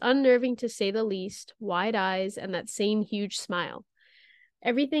 It was unnerving to say the least, wide eyes and that same huge smile.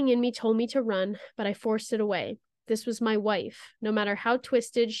 Everything in me told me to run, but I forced it away. This was my wife. No matter how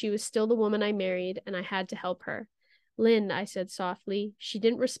twisted, she was still the woman I married, and I had to help her. Lynn, I said softly. She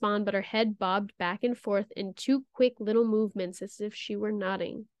didn't respond, but her head bobbed back and forth in two quick little movements as if she were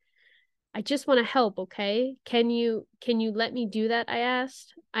nodding. I just want to help, okay? Can you let me do that? I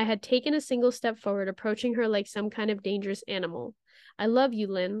asked. I had taken a single step forward, approaching her like some kind of dangerous animal. I love you,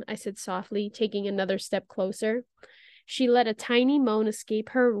 Lynn, I said softly, taking another step closer. She let a tiny moan escape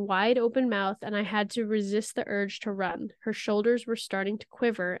her wide open mouth, and I had to resist the urge to run. Her shoulders were starting to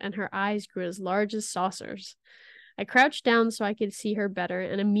quiver, and her eyes grew as large as saucers. I crouched down so I could see her better,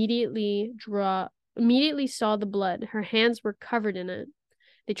 and immediately saw the blood. Her hands were covered in it.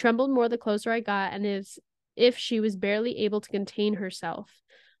 They trembled more the closer I got, and as if she was barely able to contain herself.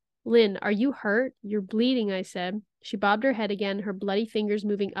 Lynn, are you hurt? You're bleeding, I said. She bobbed her head again, her bloody fingers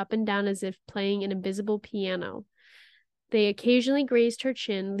moving up and down as if playing an invisible piano. They occasionally grazed her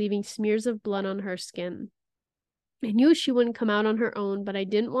chin, leaving smears of blood on her skin. I knew she wouldn't come out on her own, but I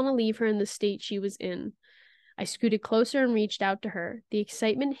didn't want to leave her in the state she was in. I scooted closer and reached out to her. The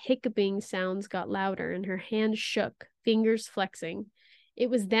excitement hiccuping sounds got louder, and her hands shook, fingers flexing. It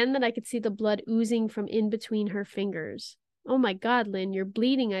was then that I could see the blood oozing from in between her fingers. Oh my God, Lynn, you're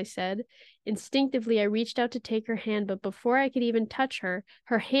bleeding, I said. Instinctively, I reached out to take her hand, but before I could even touch her,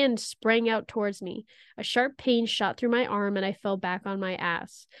 her hand sprang out towards me. A sharp pain shot through my arm, and I fell back on my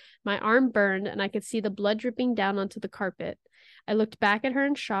ass. My arm burned, and I could see the blood dripping down onto the carpet. I looked back at her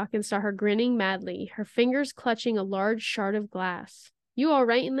in shock and saw her grinning madly, her fingers clutching a large shard of glass. You all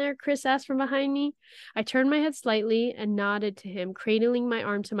right in there? Chris asked from behind me. I turned my head slightly and nodded to him, cradling my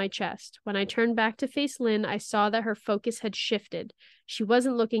arm to my chest. When I turned back to face Lynn, I saw that her focus had shifted. She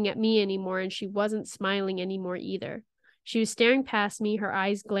wasn't looking at me anymore, and she wasn't smiling anymore either. She was staring past me, her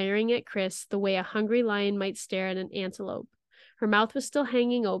eyes glaring at Chris the way a hungry lion might stare at an antelope. Her mouth was still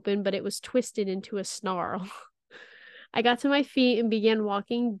hanging open, but it was twisted into a snarl. I got to my feet and began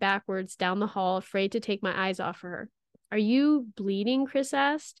walking backwards down the hall, afraid to take my eyes off her. Are you bleeding? Chris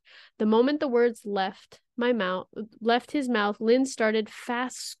asked. The moment the words left his mouth, Lynn started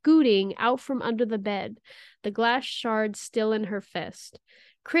fast scooting out from under the bed, the glass shard still in her fist.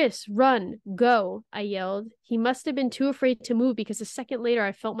 Chris, run, go, I yelled. He must have been too afraid to move because a second later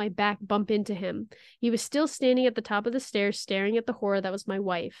I felt my back bump into him. He was still standing at the top of the stairs staring at the horror that was my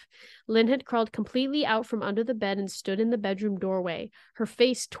wife. Lynn had crawled completely out from under the bed and stood in the bedroom doorway, her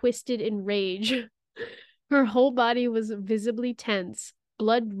face twisted in rage. Her whole body was visibly tense.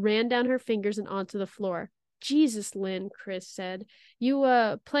 Blood ran down her fingers and onto the floor. Jesus, Lynn, Chris said.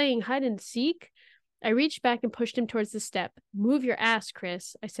 You, playing hide and seek? I reached back and pushed him towards the step. Move your ass,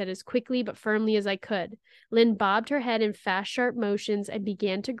 Chris, I said as quickly but firmly as I could. Lynn bobbed her head in fast, sharp motions and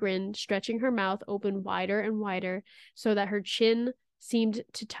began to grin, stretching her mouth open wider and wider so that her chin seemed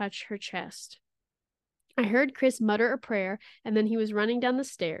to touch her chest. I heard Chris mutter a prayer, and then he was running down the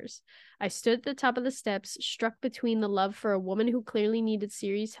stairs. I stood at the top of the steps, struck between the love for a woman who clearly needed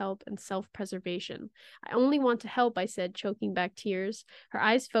serious help and self-preservation. I only want to help, I said, choking back tears. Her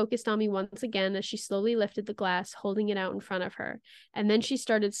eyes focused on me once again as she slowly lifted the glass, holding it out in front of her. And then she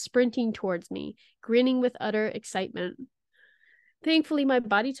started sprinting towards me, grinning with utter excitement. Thankfully, my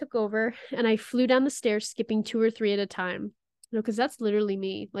body took over, and I flew down the stairs, skipping 2 or 3 at a time. Because that's literally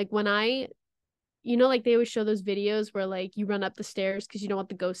me. Like, when like they always show those videos where like you run up the stairs because you don't want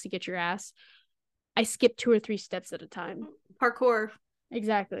the ghost to get your ass. I skip 2 or 3 steps at a time. Parkour.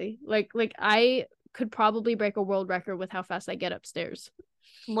 Exactly. Like I could probably break a world record with how fast I get upstairs.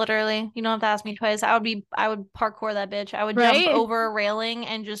 Literally, you don't have to ask me twice. I would parkour that bitch. I would jump Right? over a railing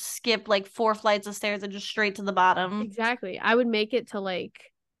and just skip like 4 flights of stairs and just straight to the bottom. Exactly. I would make it to like,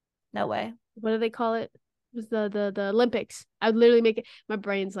 No way. what do they call it? It was the Olympics. I would literally make it. My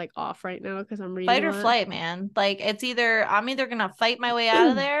brain's like off right now because I'm reading Fight a or lot. flight, man. Like I'm either gonna fight my way out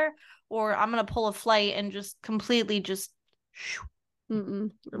of there or I'm gonna pull a flight and just completely just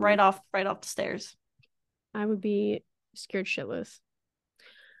right off the stairs. I would be scared shitless.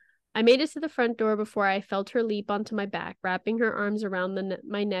 I made it to the front door before I felt her leap onto my back, wrapping her arms around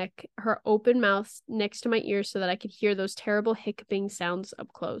my neck, her open mouth next to my ear so that I could hear those terrible hiccuping sounds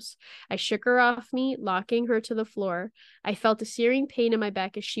up close. I shook her off me, locking her to the floor. I felt a searing pain in my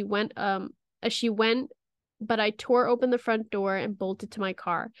back as she went, but I tore open the front door and bolted to my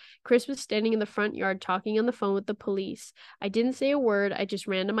car. Chris was standing in the front yard talking on the phone with the police. I didn't say a word. I just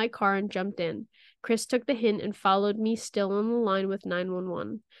ran to my car and jumped in. Chris took the hint and followed me, still on the line with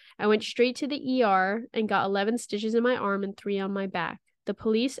 911. I went straight to the ER and got 11 stitches in my arm and 3 on my back. The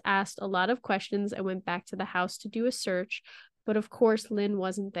police asked a lot of questions and went back to the house to do a search, but of course Lynn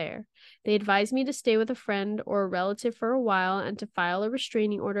wasn't there. They advised me to stay with a friend or a relative for a while and to file a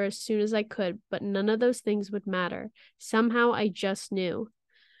restraining order as soon as I could, but none of those things would matter. Somehow I just knew.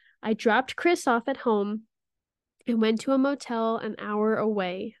 I dropped Chris off at home I went to a motel an hour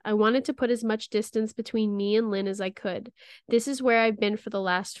away. I wanted to put as much distance between me and Lynn as I could. This is where I've been for the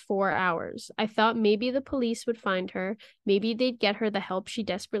last 4 hours. I thought maybe the police would find her. Maybe they'd get her the help she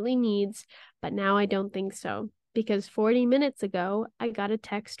desperately needs. But now I don't think so. Because 40 minutes ago, I got a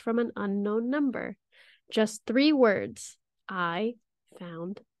text from an unknown number. Just 3 words. I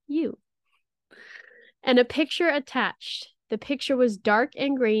found you. And a picture attached. The picture was dark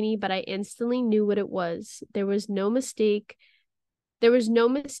and grainy, but I instantly knew what it was. There was no mistake. There was no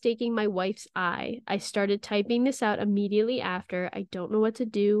mistaking my wife's eye. I started typing this out immediately after. I don't know what to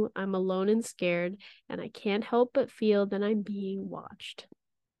do. I'm alone and scared, and I can't help but feel that I'm being watched.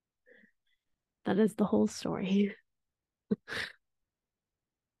 That is the whole story.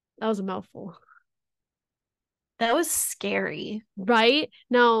 That was a mouthful. That was scary. Right?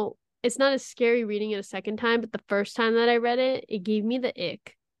 Now, it's not as scary reading it a second time, but the first time that I read it, it gave me the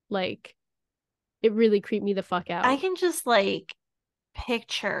ick. Like, it really creeped me the fuck I out. can just like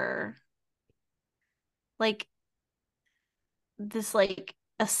picture like this like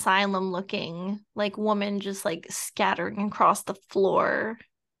asylum looking like woman just like scattering across the floor.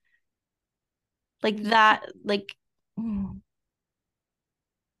 Like that, like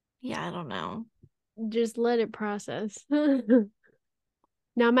yeah, I don't know. Just let it process.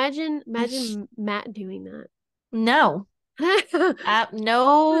 Now imagine Matt doing No. that.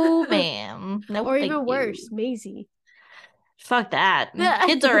 No, ma'am. No, Or thank even worse, you. Maisie. Fuck that.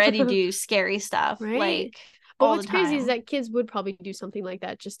 Kids already do scary stuff Right? like But all the what's crazy is time. that kids would probably do something like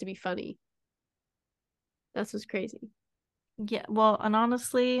that just to be funny. That's what's crazy. Yeah, well, and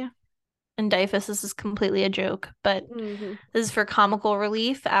honestly, and Dyfus, this is completely a joke, but Mm-hmm. this is for comical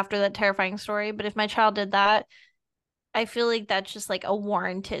relief after that terrifying story. But if my child did that, I feel like that's just like a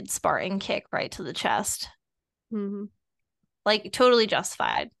warranted Spartan kick right to the chest. Mm-hmm. Like totally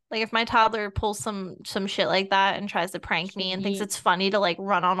justified. Like if my toddler pulls some shit like that and tries to prank me Should and thinks be it's funny to like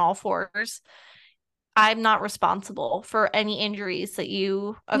run on all fours, I'm not responsible for any injuries that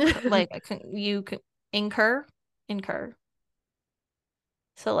you you incur.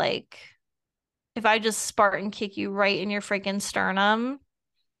 So like if I just Spartan kick you right in your freaking sternum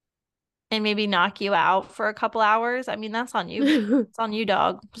and maybe knock you out for a couple hours, I mean that's on you. It's on you,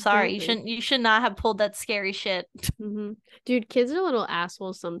 dog. Sorry, Exactly. you should not have pulled that scary shit. Mm-hmm. Dude, kids are little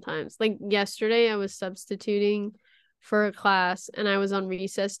assholes sometimes. Like yesterday, I was substituting for a class and I was on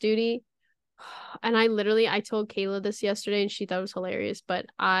recess duty. And I told Kayla this yesterday and she thought it was hilarious, but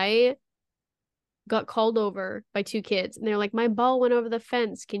I got called over by 2 kids and they're like, my ball went over the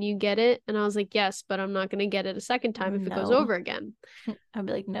fence. Can you get it? And I was like, yes, but I'm not going to get it a second time if it goes No. over again. I'd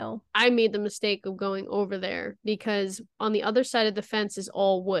be like, no. I made the mistake of going over there because on the other side of the fence is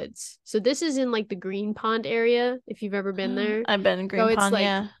all woods. So this is in like the Green Pond area, if you've ever been there. I've been in So Green it's Pond, like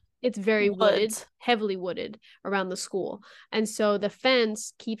yeah. it's very wooded, Woods. heavily wooded around the school. And so the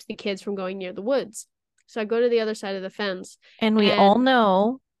fence keeps the kids from going near the woods. So I go to the other side of the fence And we all and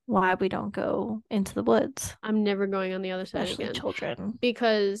know why we don't go into the woods, I'm never going on the other side especially again children.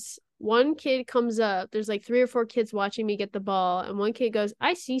 because one kid comes up, there's like 3 or 4 kids watching me get the ball, and one kid goes,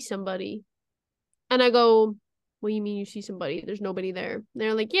 I see somebody. And I go, what do you mean you see somebody? There's nobody there. And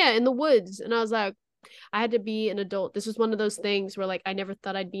they're like, yeah, in the woods. And I was like, I had to be an adult. This was one of those things where like I never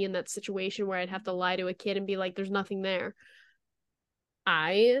thought I'd be in that situation where I'd have to lie to a kid and be like, there's nothing there.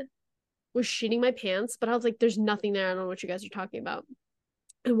 I was shitting my pants, but I was like, there's nothing there. I don't know what you guys are talking about.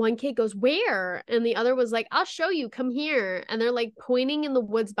 And one kid goes, where? And the other was like, I'll show you. Come here. And they're like pointing in the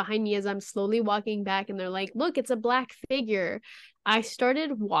woods behind me as I'm slowly walking back. And they're like, look, it's a black figure. I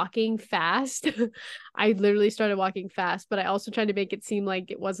started walking fast. I literally started walking fast, but I also tried to make it seem like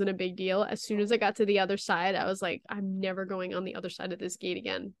it wasn't a big deal. As soon as I got to the other side, I was like, I'm never going on the other side of this gate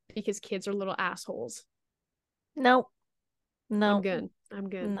again because kids are little assholes. Nope. I'm Nope. good. I'm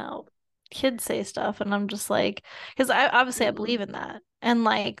good. No. Kids say stuff and I'm just like, because I obviously I Mm-mm. believe in that. And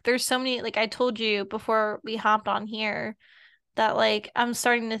like there's so many like I told you before we hopped on here that like I'm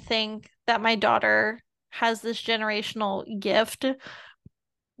starting to think that my daughter has this generational gift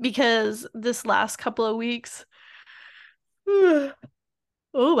because this last couple of weeks, oh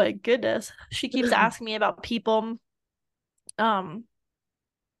my goodness, she keeps asking me about people um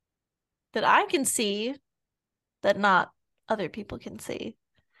that I can see that not other people can see.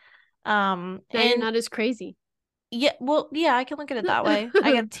 Now you're And not as crazy. yeah, well, yeah, I can look at it that way.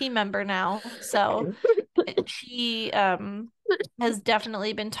 I got a team member now, so she has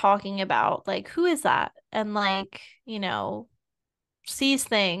definitely been talking about like who is that and like sees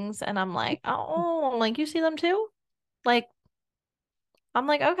things and I'm like oh like you see them too like I'm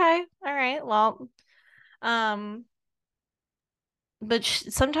like okay all right well um but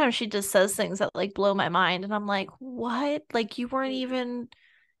sometimes she just says things that like blow my mind, and I'm like, what? Like you weren't even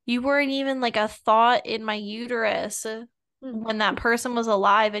like a thought in my uterus when that person was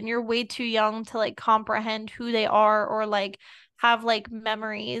alive, and you're way too young to like comprehend who they are or like have like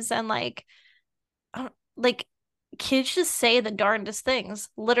memories and like kids just say the darndest things,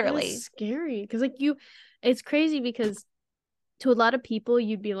 That's literally. scary because like it's crazy because to a lot of people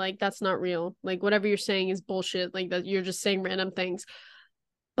you'd be like that's not real. Like whatever you're saying is bullshit. Like that you're just saying random things.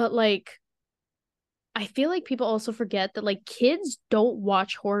 But like I feel like people also forget that like kids don't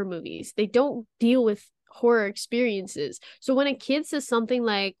watch horror movies. They don't deal with horror experiences. So when a kid says something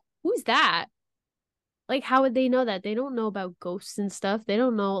like, "Who's that?" Like how would they know that? They don't know about ghosts and stuff. They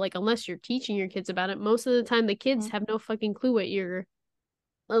don't know like unless you're teaching your kids about it. Most of the time the kids Mhm. have no fucking clue what you're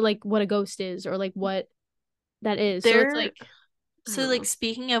like what a ghost is or like what that is. So it's There like I So don't like know.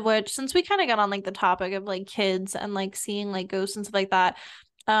 speaking of which, since we kind of got on like the topic of like kids and like seeing like ghosts and stuff like that,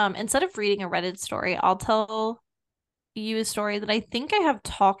 instead of reading a Reddit story, I'll tell you a story that I think I have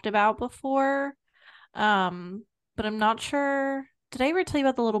talked about before. Um, but I'm not sure. Did I ever tell you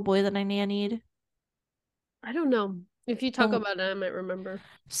about the little boy that I nannied? I don't know. If you talk Oh, about it, I might remember.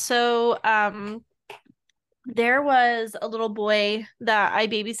 so there was a little boy that I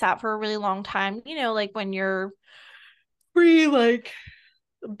babysat for a really long time. You know, like when you're free, like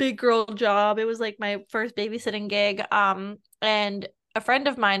big girl job. It was like my first babysitting gig. And a friend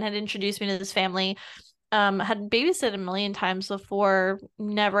of mine had introduced me to this family. Had babysitted a million times before,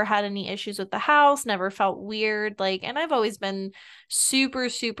 never had any issues with the house, never felt weird. Like, and I've always been super,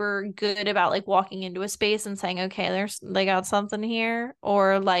 super good about like walking into a space and saying, okay, they got something here,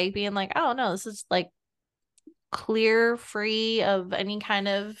 or like being like, oh no, this is like clear, free of any kind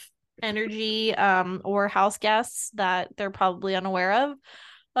of energy, or house guests that they're probably unaware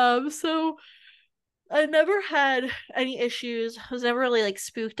of. So I never had any issues. I was never really like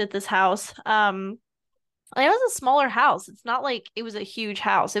spooked at this house. It was a smaller house. It's not like it was a huge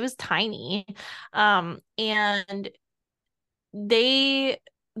house. It was tiny. And they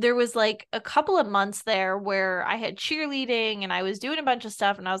there was like a couple of months there where I had cheerleading and I was doing a bunch of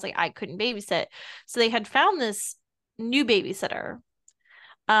stuff and I was like I couldn't babysit. So they had found this new babysitter.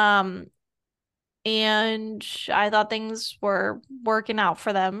 Um and I thought things were working out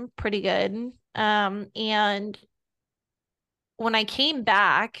for them pretty good. And when I came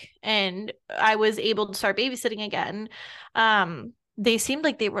back and I was able to start babysitting again, they seemed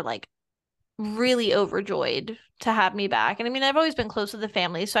like they were like really overjoyed to have me back. And I mean, I've always been close with the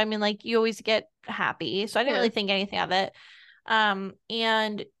family, so I mean, like you always get happy. So I didn't Yeah. really think anything of it.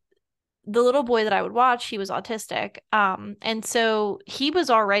 And the little boy that I would watch, he was autistic. And so he was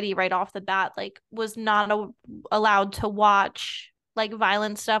already right off the bat, like, was not allowed to watch like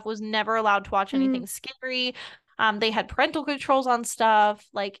violent stuff, was never allowed to watch Mm, anything scary. They had parental controls on stuff.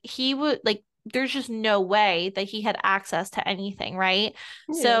 Like, he would, like, there's just no way that he had access to anything, right?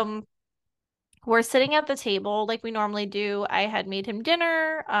 yeah. So, we're sitting at the table like we normally do. I had made him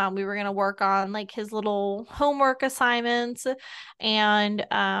dinner. We were gonna work on like his little homework assignments, and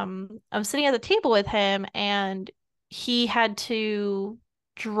I was sitting at the table with him, and he had to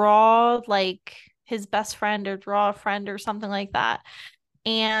draw like his best friend or draw a friend or something like that.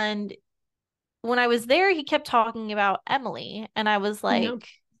 And when I was there, he kept talking about Emily, and I was No. like,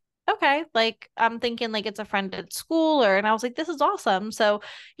 okay, like I'm thinking like it's a friend at school, or and I was like, this is awesome. So,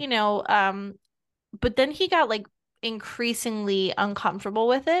 you know, but then he got like increasingly uncomfortable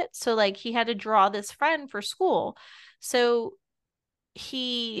with it. So like he had to draw this friend for school. So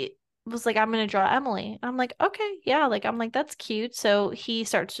he was like, I'm gonna draw Emily. I'm like, okay, yeah, like I'm like, that's cute. So he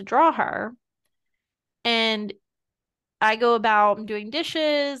starts to draw her. And I go about, I'm doing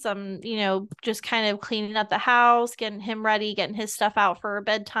dishes, I'm, just kind of cleaning up the house, getting him ready, getting his stuff out for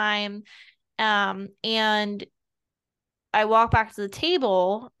bedtime. And I walk back to the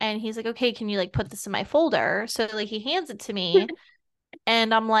table and he's like, okay, can you like put this in my folder? So like he hands it to me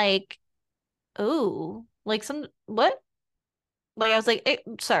and I'm like, oh, like some what? Like I was like,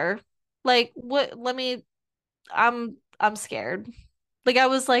 sir, like what? I'm scared. Like I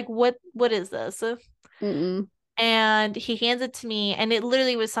was like, what is this? Mm-mm. And he hands it to me and it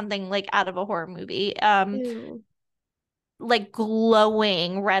literally was something like out of a horror movie. Ew. Like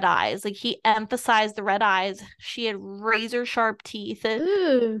glowing red eyes. Like he emphasized the red eyes. She had razor sharp teeth.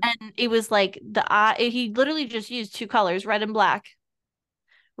 Ugh. And it was like the eye, he literally just used two colors, red and black.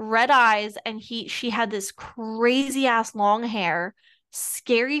 Red eyes, and she had this crazy ass long hair,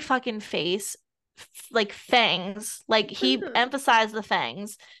 scary fucking face, like fangs. Like he Ugh. emphasized the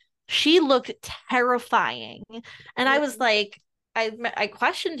fangs. She looked terrifying. And I was Ugh. like, I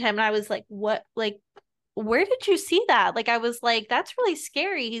questioned him and I was like, what, like where did you see that? Like, I was like, that's really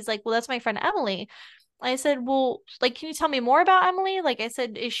scary. He's like, well, that's my friend Emily. I said, well, like, can you tell me more about Emily? Like, I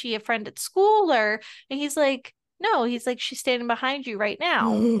said, is she a friend at school or, and he's like, no, he's like, she's standing behind you right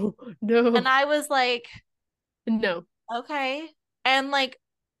now. And No. I was like, No. okay. And like,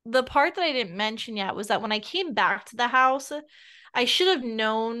 the part that I didn't mention yet was that when I came back to the house, I should have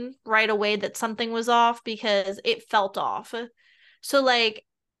known right away that something was off because it felt off. So like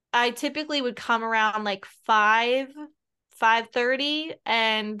I typically would come around like 5:30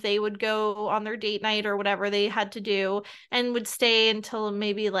 and they would go on their date night or whatever they had to do and would stay until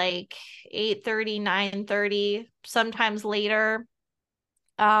maybe like 8:30, 9:30, sometimes later.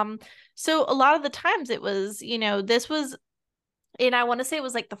 Um so a lot of the times it was, this was, and I want to say it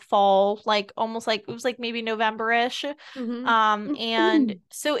was like the fall, like almost like it was like maybe November-ish. Hmm. And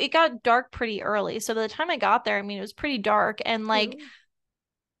so it got dark pretty early. So by the time I got there, I mean, it was pretty dark. And like No.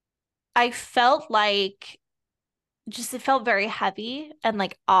 I felt like just it felt very heavy and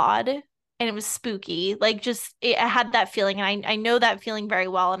like odd. And it was spooky. Like just I had that feeling. And I know that feeling very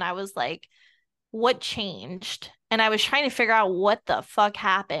well. And I was like, what changed? And I was trying to figure out what the fuck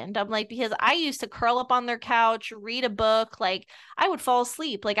happened. I'm like, because I used to curl up on their couch, read a book, like I would fall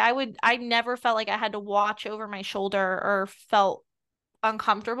asleep. Like I never felt like I had to watch over my shoulder or felt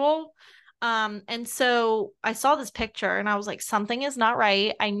uncomfortable. And so I saw this picture and I was like, something is not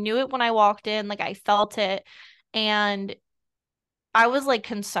right. I knew it when I walked in, like I felt it. And I was like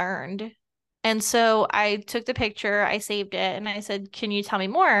concerned. And so I took the picture, I saved it, and I said, can you tell me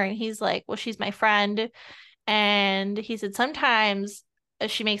more? And he's like, well, she's my friend. And he said, sometimes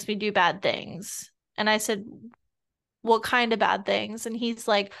she makes me do bad things. And I said, what kind of bad things? And he's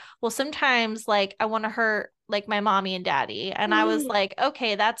like, well, sometimes like I want to hurt like my mommy and daddy. And I was like,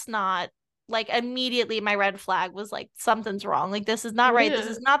 okay, that's not like immediately my red flag was like, something's wrong. Like, this is not right. This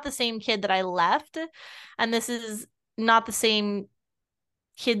Yeah. is not the same kid that I left. And this is not the same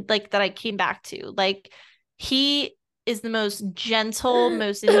kid like that I came back to. Like he is the most gentle,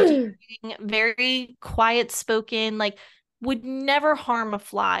 most endearing, very quiet spoken, like would never harm a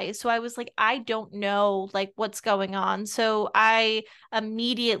fly. So I was like, I don't know like what's going on. So I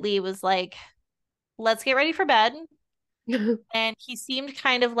immediately was like, let's get ready for bed. And he seemed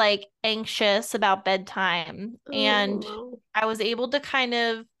kind of like anxious about bedtime. Oh And no. I was able to kind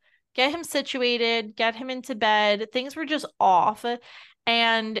of get him situated, get him into bed. Things were just off.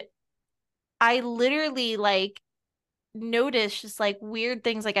 And I literally like noticed just like weird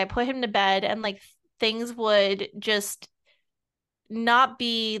things. Like I put him to bed and like things would just not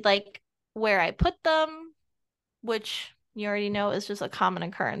be like where I put them, which you already know is just a common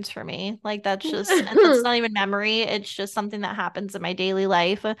occurrence for me. Like that's just, and that's not even memory. It's just something that happens in my daily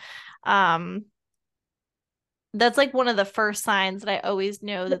life. Um, that's like one of the first signs that I always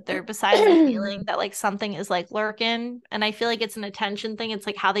know that they're besides the feeling that like something is like lurking. And I feel like it's an attention thing. It's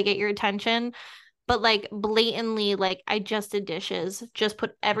like how they get your attention. But like blatantly, like I just did dishes, just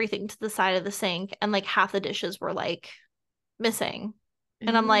put everything to the side of the sink, and like half the dishes were like missing.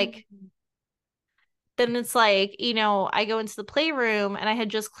 And I'm like, then it's like, I go into the playroom and I had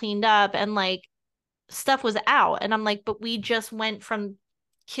just cleaned up and like stuff was out. And I'm like, but we just went from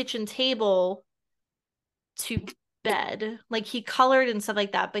kitchen table to bed. Like he colored and stuff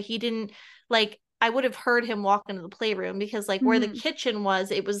like that, but he didn't like I would have heard him walk into the playroom because like where the Mhm. kitchen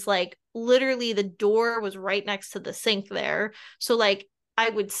was, it was like literally the door was right next to the sink there. So like I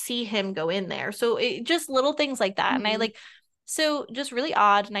would see him go in there. So it just little things like that. And I Mhm. like so just really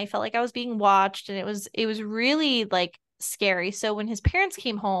odd and I felt like I was being watched and it was really like scary. So when his parents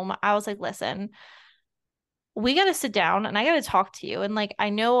came home, I was like, listen, we got to sit down and I got to talk to you. And like, I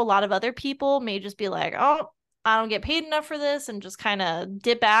know a lot of other people may just be like, oh, I don't get paid enough for this and just kind of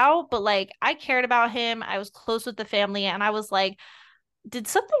dip out. But like, I cared about him. I was close with the family. And I was like, did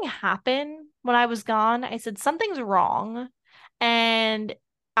something happen when I was gone? I said, something's wrong. And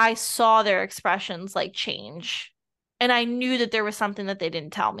I saw their expressions like change. And I knew that there was something that they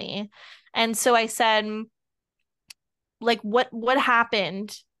didn't tell me. And so I said, like what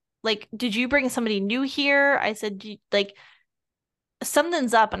happened, like did you bring somebody new here? I said, like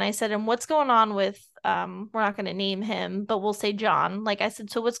something's up. And I said, and what's going on with we're not going to name him but we'll say John. Like I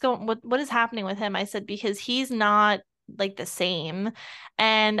said, so what is happening with him? I said, because he's not like the same.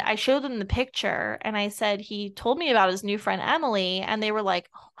 And I showed them the picture and I said he told me about his new friend Emily and they were like,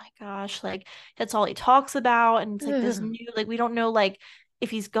 oh my gosh, like that's all he talks about and it's like this new, like we don't know like if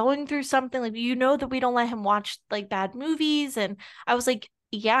he's going through something, like that we don't let him watch like bad movies. And I was like,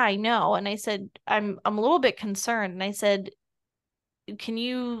 yeah, I know. And I said, I'm a little bit concerned. And I said, can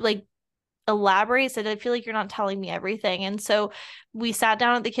you like elaborate. Said, I feel like you're not telling me everything. And so we sat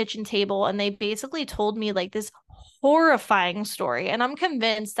down at the kitchen table and they basically told me like this horrifying story. And I'm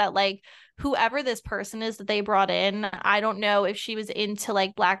convinced that like whoever this person is that they brought in, I don't know if she was into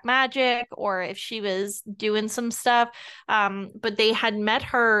like black magic or if she was doing some stuff. But they had met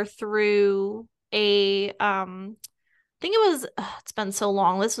her through a I think it was it's been so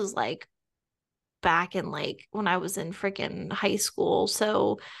long. This was like back in like when I was in freaking high school.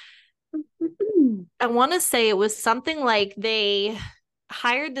 So I want to say it was something like they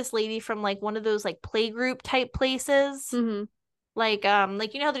hired this lady from like one of those like playgroup type places. Mm-hmm. Like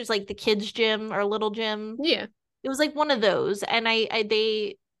you know how there's like the kids gym or little gym. Yeah. It was like one of those. And I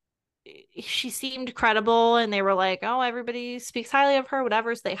they she seemed credible and they were like, "Oh, everybody speaks highly of her,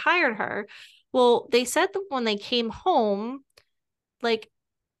 whatever." So they hired her. Well, they said that when they came home, like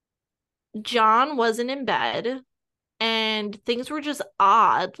John wasn't in bed and things were just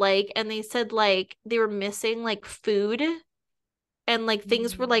odd. Like, and they said like they were missing like food and like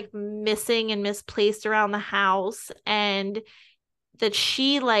things were like missing and misplaced around the house and that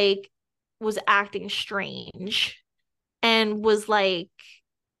she like was acting strange and was like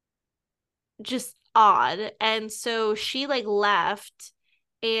just odd. And so she like left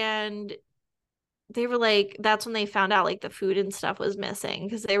and they were like that's when they found out like the food and stuff was missing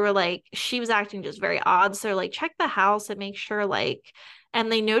because they were like she was acting just very odd. So like check the house and make sure like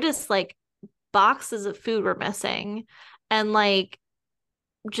and they noticed like boxes of food were missing and like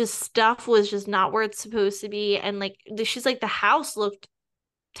just stuff was just not where it's supposed to be and like she's like the house looked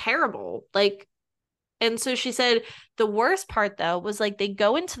terrible like and so she said the worst part though was like they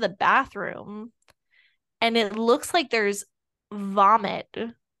go into the bathroom and it looks like there's vomit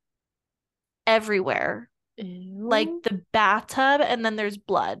everywhere like Ew. the bathtub and then there's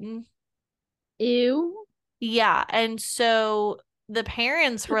blood. Ew. Yeah. And so the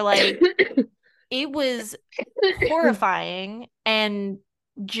parents were like, it was horrifying. And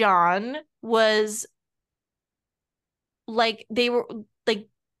John was like, they were like,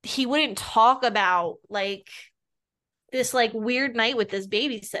 he wouldn't talk about like this like weird night with this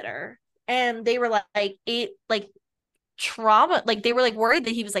babysitter. And they were like, it like trauma like they were like worried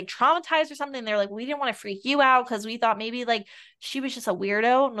that he was like traumatized or something. They're like we didn't want to freak you out because we thought maybe like she was just a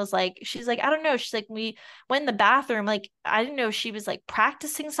weirdo and was like she's like I don't know she's like we went in the bathroom like I didn't know if she was like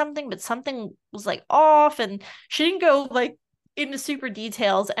practicing something but something was like off and she didn't go like into super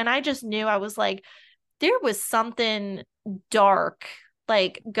details and I just knew I was like there was something dark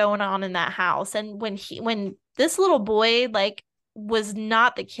like going on in that house and when this little boy like was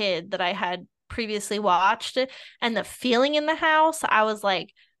not the kid that I had previously watched and the feeling in the house I was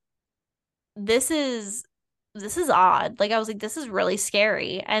like this is this is odd like I was like this is really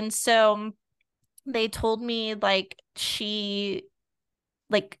scary and so they told me like she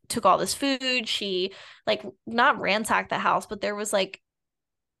like took all this food she like not ransacked the house but there was like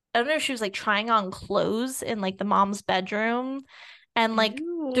I don't know if she was like trying on clothes in like the mom's bedroom and like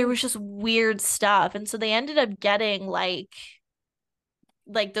there Ew. was just weird stuff and so they ended up getting like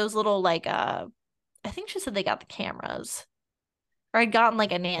those little like I think she said they got the cameras or I'd gotten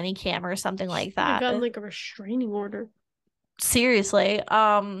like a nanny cam or something She like could have that. gotten like a restraining order. Seriously.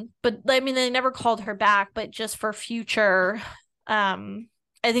 But I mean they never called her back, but just for future, I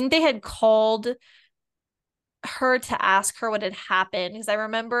think they had called her to ask her what had happened because I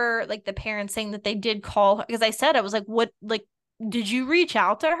remember like the parents saying that they did call her because I said I was like, what like did you reach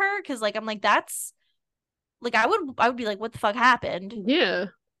out to her? Because like I'm like, that's like I would be like, what the fuck happened? Yeah.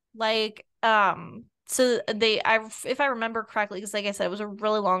 Like, so if I remember correctly, because like I said, it was a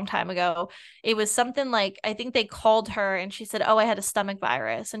really long time ago. It was something like I think they called her and she said, "Oh, I had a stomach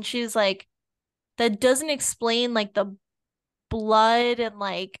virus," and she's like, "That doesn't explain like the blood and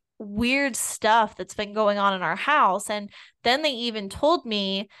like weird stuff that's been going on in our house." And then they even told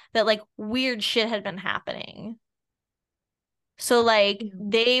me that like weird shit had been happening. So like Ew.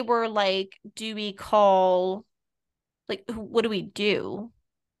 they were like, "Do we call? Like, what do we do?"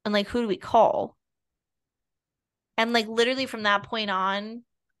 And like, who do we call? And like literally from that point on,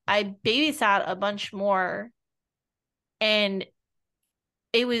 I babysat a bunch more and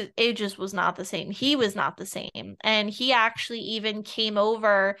it just was not the same. He was not the same. And he actually even came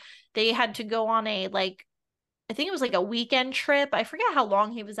over. They had to go on a like I think it was like a weekend trip. I forget how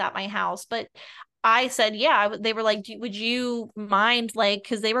long he was at my house, but I said, yeah. They were like, would you mind, like,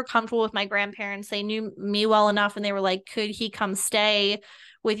 because they were comfortable with my grandparents. They knew me well enough, and they were like, could he come stay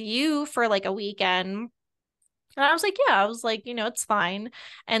with you for like a weekend? And I was like, yeah, I was like, it's fine.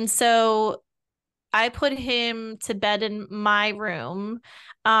 And so I put him to bed in my room.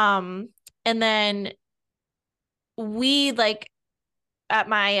 Um, and then we like at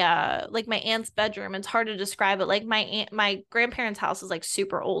my like my aunt's bedroom. It's hard to describe it. Like my grandparents' house is like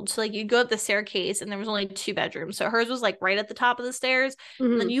super old. So like you go up the staircase and there was only two bedrooms. So hers was like right at the top of the stairs.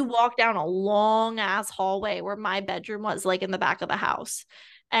 And then Mhm. you walk down a long ass hallway where my bedroom was, like in the back of the house.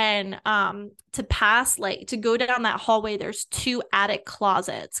 And to pass, like to go down that hallway, there's two attic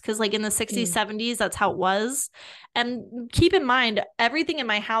closets because like in the 60s, Ew. 70s, that's how it was. And keep in mind, everything in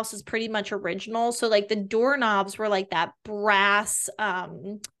my house is pretty much original. So like the doorknobs were like that brass,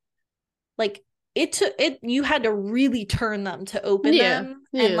 like it took it, you had to really turn them to open Yeah. them.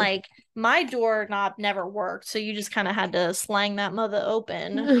 And Yeah. like my doorknob never worked. So you just kind of had to slang that mother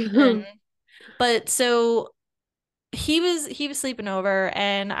open. And but so he was sleeping over,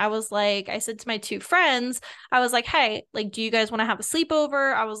 and I said to my two friends, I was like, hey, like, do you guys want to have a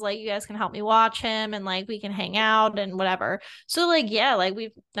sleepover? I was like, you guys can help me watch him and like we can hang out and whatever. So like, yeah, like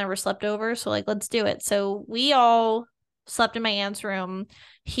we've never slept over, so like let's do it. So we all slept in my aunt's room.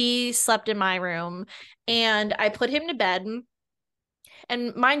 He slept in my room, and I put him to bed.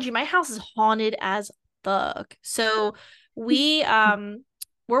 And mind you, my house is haunted as fuck. So we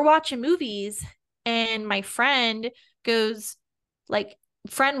we're watching movies, and my friend goes like,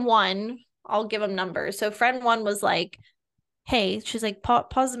 friend one, I'll give him numbers. So friend one was like, hey, she's like,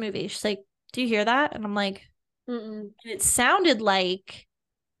 pause the movie. She's like, do you hear that? And I'm like, Mm-mm. and it sounded like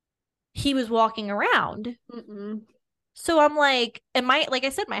he was walking around. Mm-mm. So I'm like, and my, like I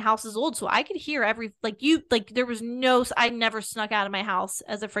said, my house is old, so I could hear every, like, you, like there was no, I never snuck out of my house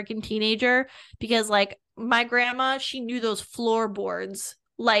as a freaking teenager because like my grandma, she knew those floorboards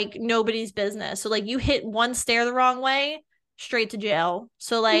like nobody's business. So like you hit one stair the wrong way, straight to jail.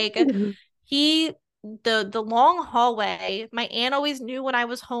 So like he, the long hallway, my aunt always knew when I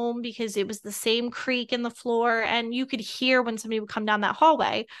was home because it was the same creak in the floor, and you could hear when somebody would come down that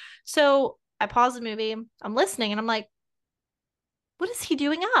hallway. So I paused the movie, I'm listening, and I'm like, what is he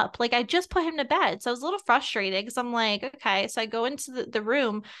doing up? Like, I just put him to bed. So I was a little frustrated because I'm like, okay. So I go into the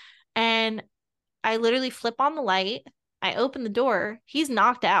room, and I literally flip on the light. I open the door. He's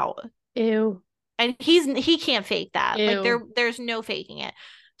knocked out. Ew. And he can't fake that. Like Ew. there's no faking it.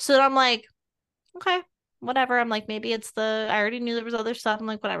 So I'm like, okay, whatever. I'm like, maybe it's the I already knew there was other stuff. I'm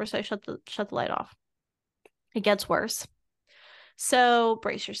like, whatever. So I shut the light off. It gets worse. So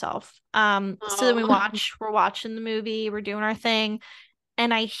brace yourself. So then Oh. we're watching the movie, we're doing our thing,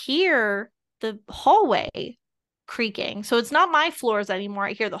 and I hear the hallway creaking. So it's not my floors anymore.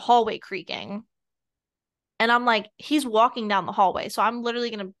 I hear the hallway creaking. And I'm like, he's walking down the hallway. So I'm literally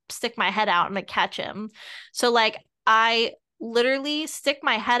going to stick my head out and like catch him. So like I literally stick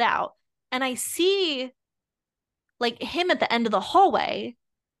my head out, and I see like him at the end of the hallway,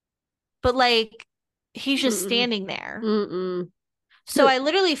 but like he's just Mm-mm. standing there. Mm-mm. So I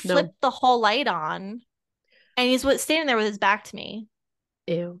literally No. flipped the hall light on, and he's standing there with his back to me.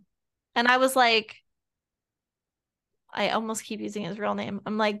 Ew. And I was like, I almost keep using his real name.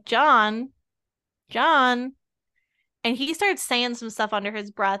 I'm like, John, John. And he starts saying some stuff under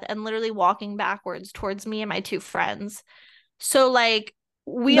his breath and literally walking backwards towards me and my two friends. So, like,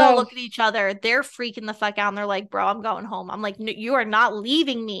 we all No. look at each other. They're freaking the fuck out. And they're like, bro, I'm going home. I'm like, no, you are not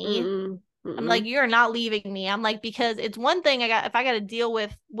leaving me. Mm-mm. I'm like, Mm-mm. you're not leaving me. I'm like, because it's one thing if I got to deal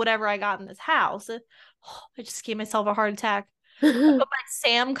with whatever I got in this house. I just gave myself a heart attack. I put my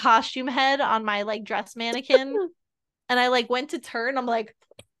Sam costume head on my like dress mannequin, and I like went to turn. I'm like,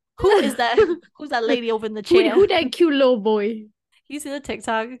 who is that? Who's that lady over in the Who chair? that cute little boy? You see the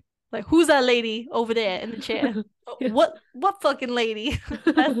TikTok? Like, who's that lady over there in the chair? What fucking lady?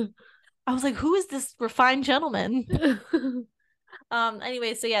 That's, I was like, who is this refined gentleman?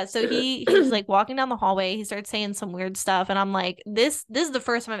 Anyway, so yeah, so he's like walking down the hallway, he starts saying some weird stuff, and I'm like, this is the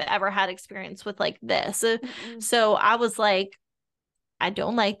first time I've ever had experience with like this. Mm-mm. So I was like, I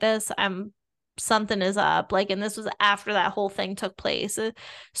don't like this. I'm something is up. Like, and this was after that whole thing took place.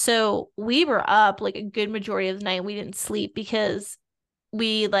 So we were up like a good majority of the night. We didn't sleep because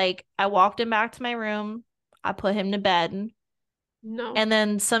I walked him back to my room. I put him to bed. No. And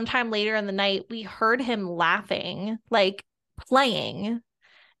then sometime later in the night, we heard him laughing, like playing.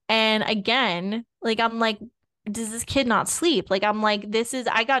 And again, like I'm like, does this kid not sleep? Like I'm like,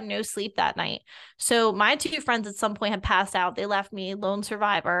 I got no sleep that night. So my two friends at some point had passed out. They left me lone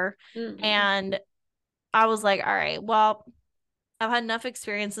survivor. Mm-mm. And I was like, all right, well, I've had enough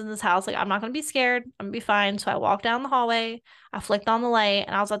experience in this house. Like, I'm not gonna be scared. I'm gonna be fine. So I walked down the hallway, I flicked on the light,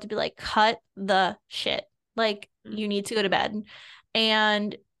 and I was about to be like, cut the shit. Like, you need to go to bed.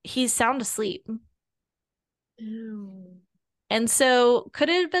 And he's sound asleep. Ew. And so could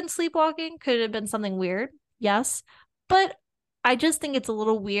it have been sleepwalking? Could it have been something weird? Yes. But I just think it's a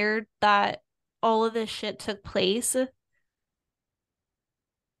little weird that all of this shit took place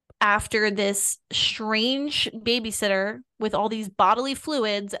after this strange babysitter with all these bodily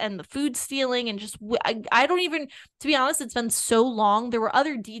fluids and the food stealing and just I don't even, to be honest, it's been so long. There were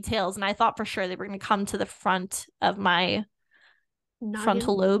other details and I thought for sure they were going to come to the front of my Noggin.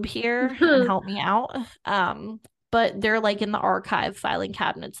 frontal lobe here and help me out. But they're like in the archive filing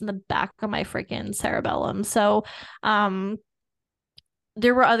cabinets in the back of my freaking cerebellum. So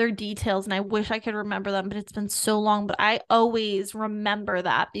there were other details and I wish I could remember them, but it's been so long. But I always remember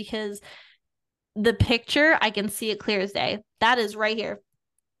that because the picture, I can see it clear as day. That is right here,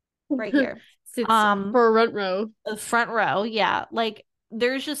 right here. Sits front row. The front row, yeah. Like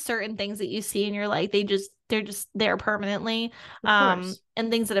there's just certain things that you see and you're like, they're just there permanently. Of course. And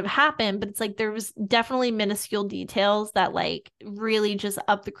things that have happened, but it's like there was definitely minuscule details that like really just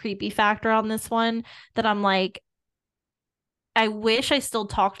up the creepy factor on this one that I'm like, I wish I still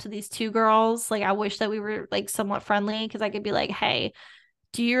talked to these two girls. Like I wish that we were like somewhat friendly because I could be like, hey,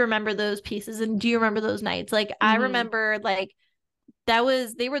 do you remember those pieces and do you remember those nights? Like I Mm-hmm. remember like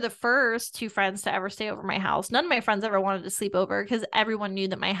they were the first two friends to ever stay over my house. None of my friends ever wanted to sleep over because everyone knew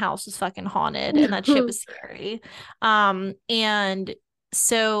that my house was fucking haunted and that shit was scary. And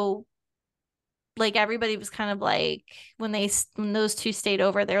so like everybody was kind of like when those two stayed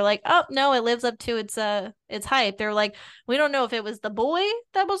over, they're like, oh no, it lives up to its hype. They're like, we don't know if it was the boy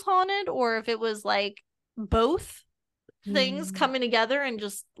that was haunted or if it was like both things Mm. coming together and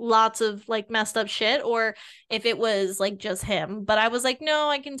just lots of like messed up shit or if it was like just him. But I was like, no,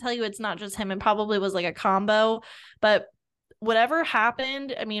 I can tell you it's not just him. It probably was like a combo. But whatever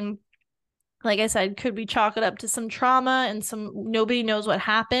happened, I mean, like I said, could we chalk it up to some trauma and some nobody knows what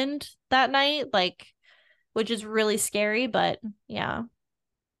happened that night, like which is really scary, but yeah.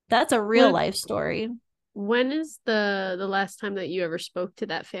 That's a real When life story. when is the last time that you ever spoke to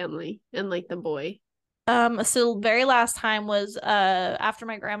that family and like the boy? So very last time was after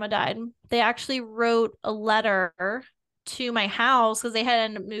my grandma died. They actually wrote a letter to my house because they had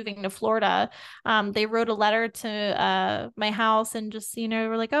ended up moving to Florida. They wrote a letter to my house and just,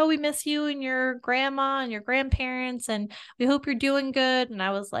 were like, oh, we miss you and your grandma and your grandparents, and we hope you're doing good. And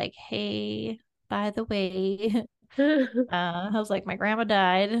I was like, hey, by the way, I was like, my grandma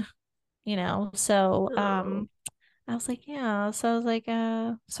died, so Oh. I was like, yeah. So I was like,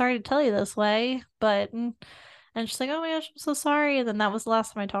 sorry to tell you this way, but and she's like, oh my gosh, I'm so sorry. And then that was the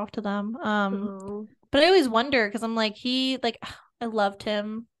last time I talked to them. Oh. But I always wonder because I'm like, I loved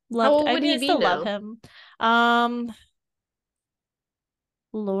him. How Loved, old I would mean, he I be still love now? him.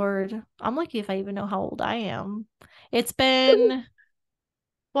 Lord, I'm lucky if I even know how old I am. It's been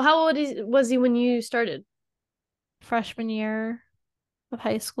Well, how was he when you started? freshman year of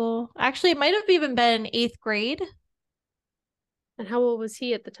high school. Actually, it might have even been eighth grade. And how old was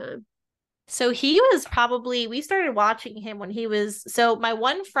he at the time? So he was probably, we started watching him when he was, so my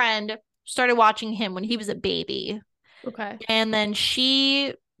one friend started watching him when he was a baby. Okay. And then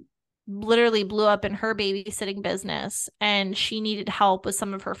she literally blew up in her babysitting business and she needed help with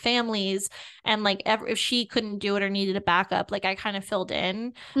some of her families. And like, if she couldn't do it or needed a backup, like I kind of filled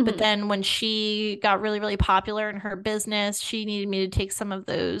in. But Hmm. then when she got really, really popular in her business, she needed me to take some of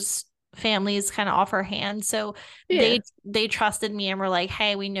those families kind of off her hand. So Yeah. they trusted me and were like,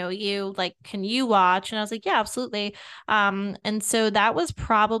 hey, we know you, like, can you watch? And I was like, yeah, absolutely. And so that was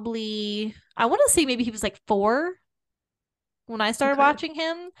probably, I want to say maybe he was like 4 when I started Okay. watching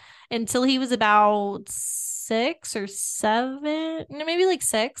him until he was about 6 or 7, no, maybe like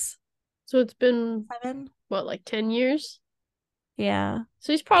 6, So it's been 7. what, like 10 years? Yeah.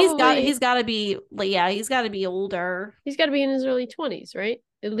 So he's probably He's got to be like, yeah, he's got to be older. he's got to be in his early 20s, right?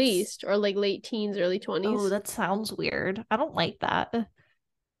 At least, or like late teens, early Oh, 20s. that sounds weird. I don't like that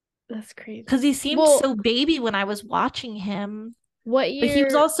That's because crazy. he seemed Well, so baby when I was watching him. what But he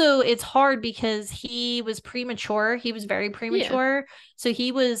was year? also, it's hard because he was premature. He was very Yeah. premature. So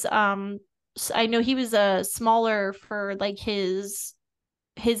he was, I know he was smaller for like his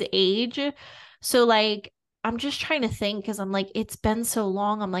age. So like I'm just trying to think because I'm like, it's been so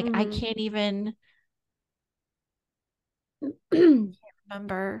long. I'm like, I Hmm. can't even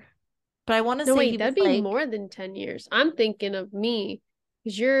remember. But I want to No, say wait, he was that'd be like, more than 10 years. I'm thinking of me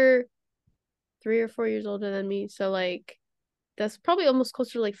because you're 3 or 4 years older than me. So, like, that's probably almost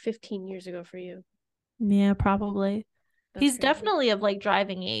closer to like 15 years ago for you. yeah, probably. That's He's crazy. definitely of like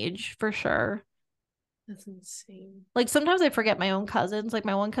driving age for sure. That's insane. Like sometimes I forget my own cousins. Like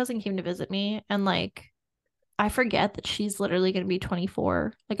my one cousin came to visit me and like I forget that she's literally going to be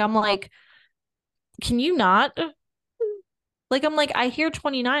 24. Like I'm like, can you not? Like I'm like I hear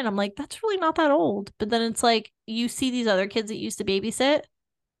 29. I'm like that's really not that old. But then it's like you see these other kids that used to babysit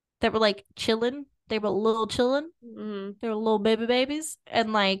that were like chilling They were little children. Mm. They were little baby babies,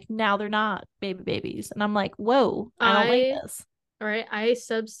 and like now they're not baby babies. And I'm like, whoa, I don't like I this. all right, I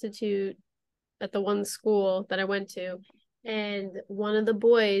substitute at the one school that I went to, and one of the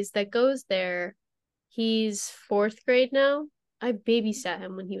boys that goes there, he's fourth grade now. I babysat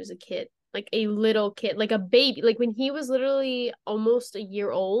him when he was a kid, like a little kid, like a baby, like when he was literally almost a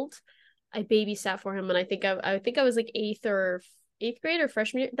year old. I babysat for him, and I think I was like eighth grade or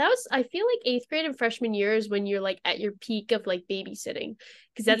freshman year. That was I feel like eighth grade and freshman year is when you're like at your peak of like babysitting,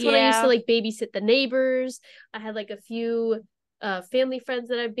 because that's when I used to Yeah, like babysit the neighbors. I had like a few family friends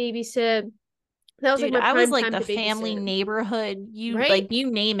that I babysit. That was like dude, my I was prime like time the to family babysit, neighborhood. You right? like you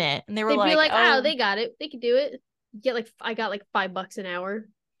name it, and they were They'd be like, like, "Oh, "Oh, they got it. They could do it." Get like I got like $5 an hour.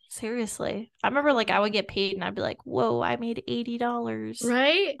 seriously." I remember like I would get paid, and I'd be like, "Whoa, I made $80."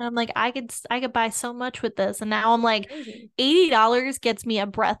 Right? And I'm like, I could buy so much with this, and now I'm like, Crazy. $80 gets me a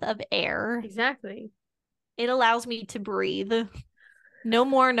breath of air. Exactly. It allows me to breathe. No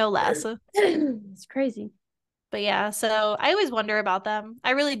more, no less. It's crazy. But yeah, so I always wonder about them.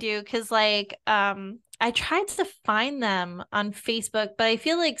 I really do, because like I tried to find them on Facebook, but I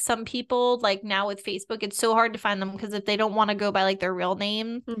feel like some people like now with Facebook, it's so hard to find them because if they don't want to go by like their real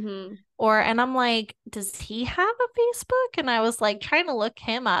name Mm-hmm. or and I'm like, does he have a Facebook? And I was like trying to look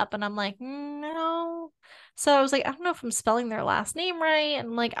him up and I'm like, no. So I was like, I don't know if I'm spelling their last name right.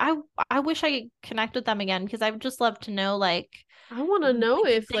 And like I wish I could connect with them again because I would just love to know like I want to know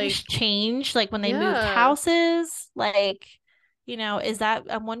did if things like change like when they moved yeah, houses? Like, is that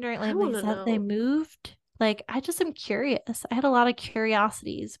I'm wondering I like want is to that they know. moved? Like I just am curious. I had a lot of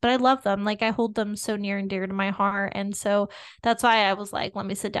curiosities, but I love them. Like I hold them so near and dear to my heart. And so that's why I was like, let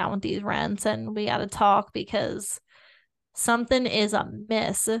me sit down with these rents and we gotta talk because something is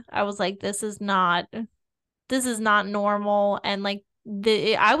amiss. I was like, this is not normal. And like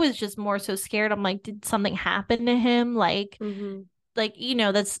I was just more so scared. I'm like, did something happen to him? Mm-hmm. Like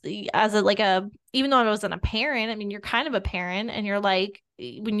that's as a like a even though I wasn't a parent, I mean you're kind of a parent and you're like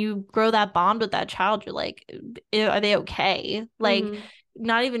when you grow that bond with that child, you're like, are they okay? Like Mm-hmm.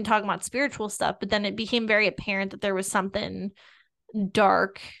 not even talking about spiritual stuff, but then it became very apparent that there was something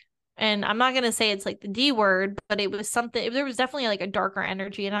dark. And I'm not gonna say it's like the D word, but it was something. There was definitely like a darker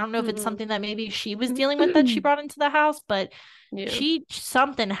energy, and I don't know if it's something that maybe she was dealing with that she Mm-hmm. brought into the house, but Yeah. she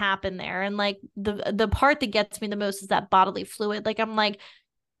something happened there. And like the part that gets me the most is that bodily fluid. Like I'm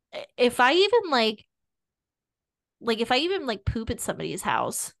if I even if I even like poop at somebody's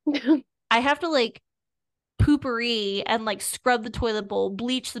house, I have to like poopery and like scrub the toilet bowl,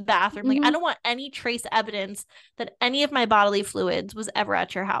 bleach the bathroom. Like I Mm-hmm. don't want any trace evidence that any of my bodily fluids was ever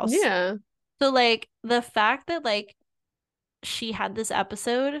at your house. Yeah. So like the fact that like she had this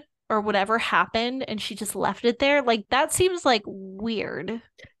episode or whatever happened and she just left it there, like that seems like weird.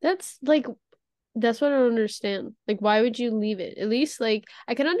 That's like that's what I don't understand. Like why would you leave it? At least like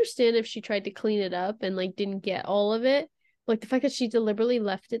I can understand if she tried to clean it up and like didn't get all of it. Like the fact that she deliberately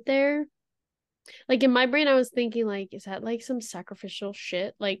left it there. Like in my brain I was thinking like is that like some sacrificial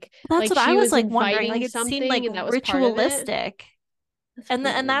shit? That's Like what I she was was like wondering. Like inviting it seemed like something and that was part of it. ritualistic. That's And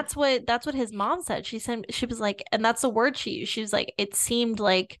weird. that's what his mom said. She said she was like, and that's the word she used. She was like, it seemed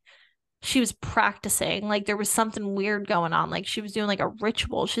like she was practicing, like there was something weird going on. Like she was doing like a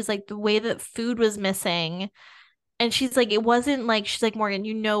ritual. She's like the way that food was missing. And she's like, it wasn't like she's like, Morgan,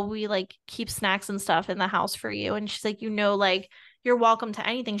 we like keep snacks and stuff in the house for you. And she's like, like you're welcome to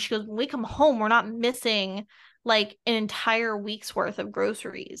anything. She goes, when we come home, we're not missing like an entire week's worth of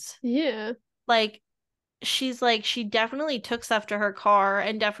groceries. Yeah. Like she's like she definitely took stuff to her car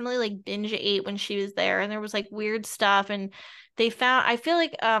and definitely like binge ate when she was there and there was like weird stuff and they found I feel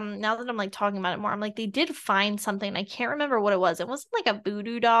like now that I'm like talking about it more I'm like they did find something I can't remember what it was. It wasn't like a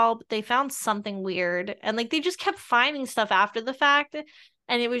voodoo doll, but they found something weird and like they just kept finding stuff after the fact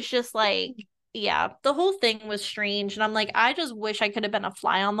and it was just like yeah, the whole thing was strange and I'm like I just wish I could have been a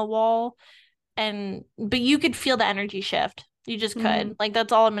fly on the wall and but you could feel the energy shift. You just Mm-hmm. could. Like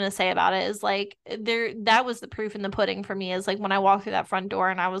that's all I'm gonna say about it is like there that was the proof in the pudding for me is like when I walked through that front door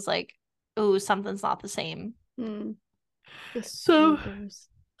and I was like, oh, something's not the same. Mm. That's so So gross.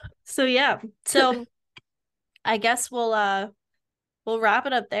 so yeah. So I guess we'll wrap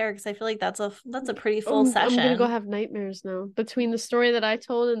it up there because I feel like that's a pretty full I'm gonna go session. have nightmares now. Between the story that I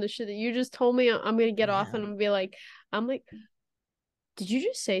told and the shit that you just told me, I'm gonna get off Yeah. and be like, I'm like, did you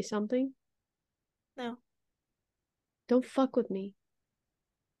just say something? No, Don't fuck with me.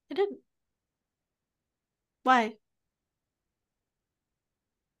 I didn't. Why?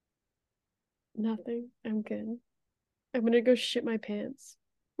 Nothing. I'm good. I'm gonna go shit my pants.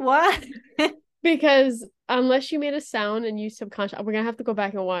 Why? Because unless you made a sound and you subconscious, we're gonna have to go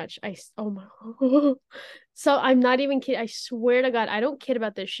back and watch. Oh my. So I'm not even kidding. I swear to God, I don't kid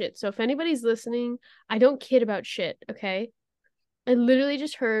about this shit. So if anybody's listening, I don't kid about shit. Okay. I literally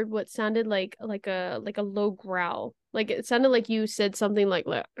just heard what sounded like a low growl. Like it sounded like you said something like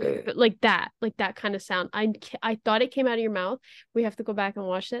that kind of sound. I thought it came out of your mouth. We have to go back and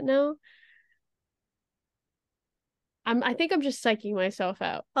watch that now. I think I'm just psyching myself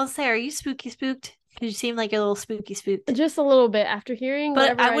out. I'll say, are you spooky spooked? Because you seem like you're a little spooky spooked. Just a little bit after hearing But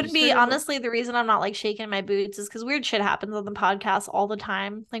whatever I I wouldn't just heard be, in the. honestly, the reason I'm not like shaking my boots is because weird shit happens on the podcast all the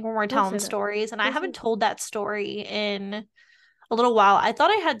time. Like when we're Don't say telling that. stories. And I Don't say haven't that. told that story in a little while. I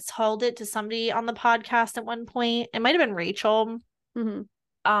thought I had told it to somebody on the podcast at one point. It might have been Rachel. Mm-hmm.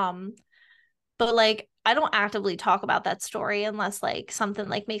 Um, but like I don't actively talk about that story unless like something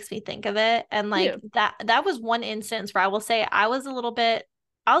like makes me think of it. And Yeah, like that was one instance where I will say I was a little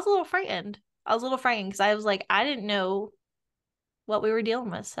frightened. I was a little frightened because I was like, I didn't know what we were dealing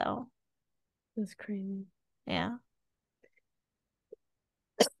with. So that's crazy. yeah.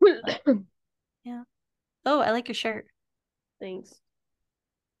 But yeah. Oh, I like your shirt. Thanks.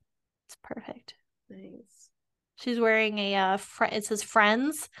 It's perfect. Thanks. She's wearing a it says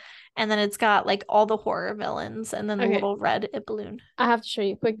friends, and then it's got like all the horror villains and then the Okay, little red balloon. I have to show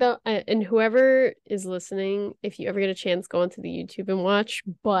you quick though, and whoever is listening, if you ever get a chance, go onto the YouTube and watch.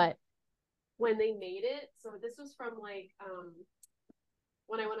 But when they made it, so this was from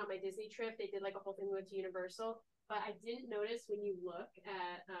when I went on my Disney trip, they did like a whole thing. We went to Universal, but I didn't notice when you look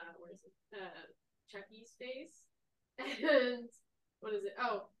at where is it? Chucky's face and what is it?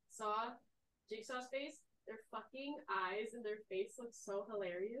 Oh, Jigsaw's face. Their fucking eyes and their face look so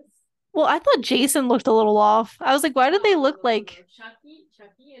hilarious. Well, I thought Jason looked a little off. I was like, why did No, they no, look no, no, no. like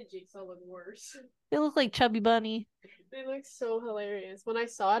Chucky and Jigsaw look worse. they look like Chubby Bunny? They look so hilarious. When I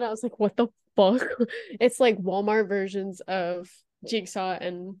saw it, I was like, what the fuck? It's like Walmart versions of Jigsaw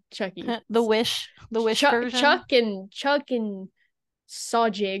and Chucky. The Wish version. Chuck and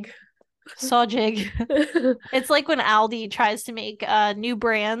Sawjig. Saw Jig. It's like when Aldi tries to make new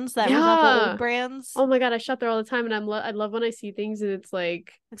brands that resemble old Yeah. brands. Oh my God, I shop there all the time and I love when I see things and it's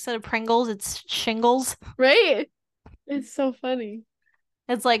like, Instead of Pringles, it's shingles. right? It's so funny.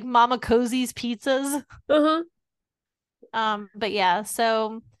 It's like Mama Cozy's pizzas. Uh-huh. But yeah,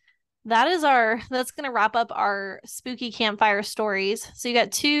 so that's gonna wrap up our spooky campfire stories. So you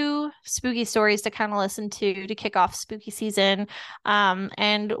got two spooky stories to kind of listen to kick off spooky season.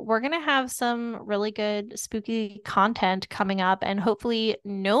 And we're gonna have some really good spooky content coming up, and hopefully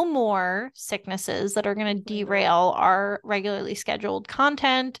no more sicknesses that are gonna I know. derail our regularly scheduled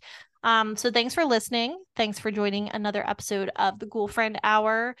content. So thanks for listening. Thanks for joining another episode of the Ghoul Friend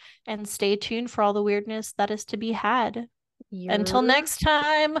Hour, and stay tuned for all the weirdness that is to be had. Until You're next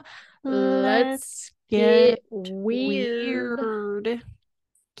time, let's Let's get get weird. weird.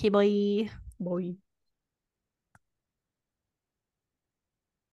 Okay, bye. Boy.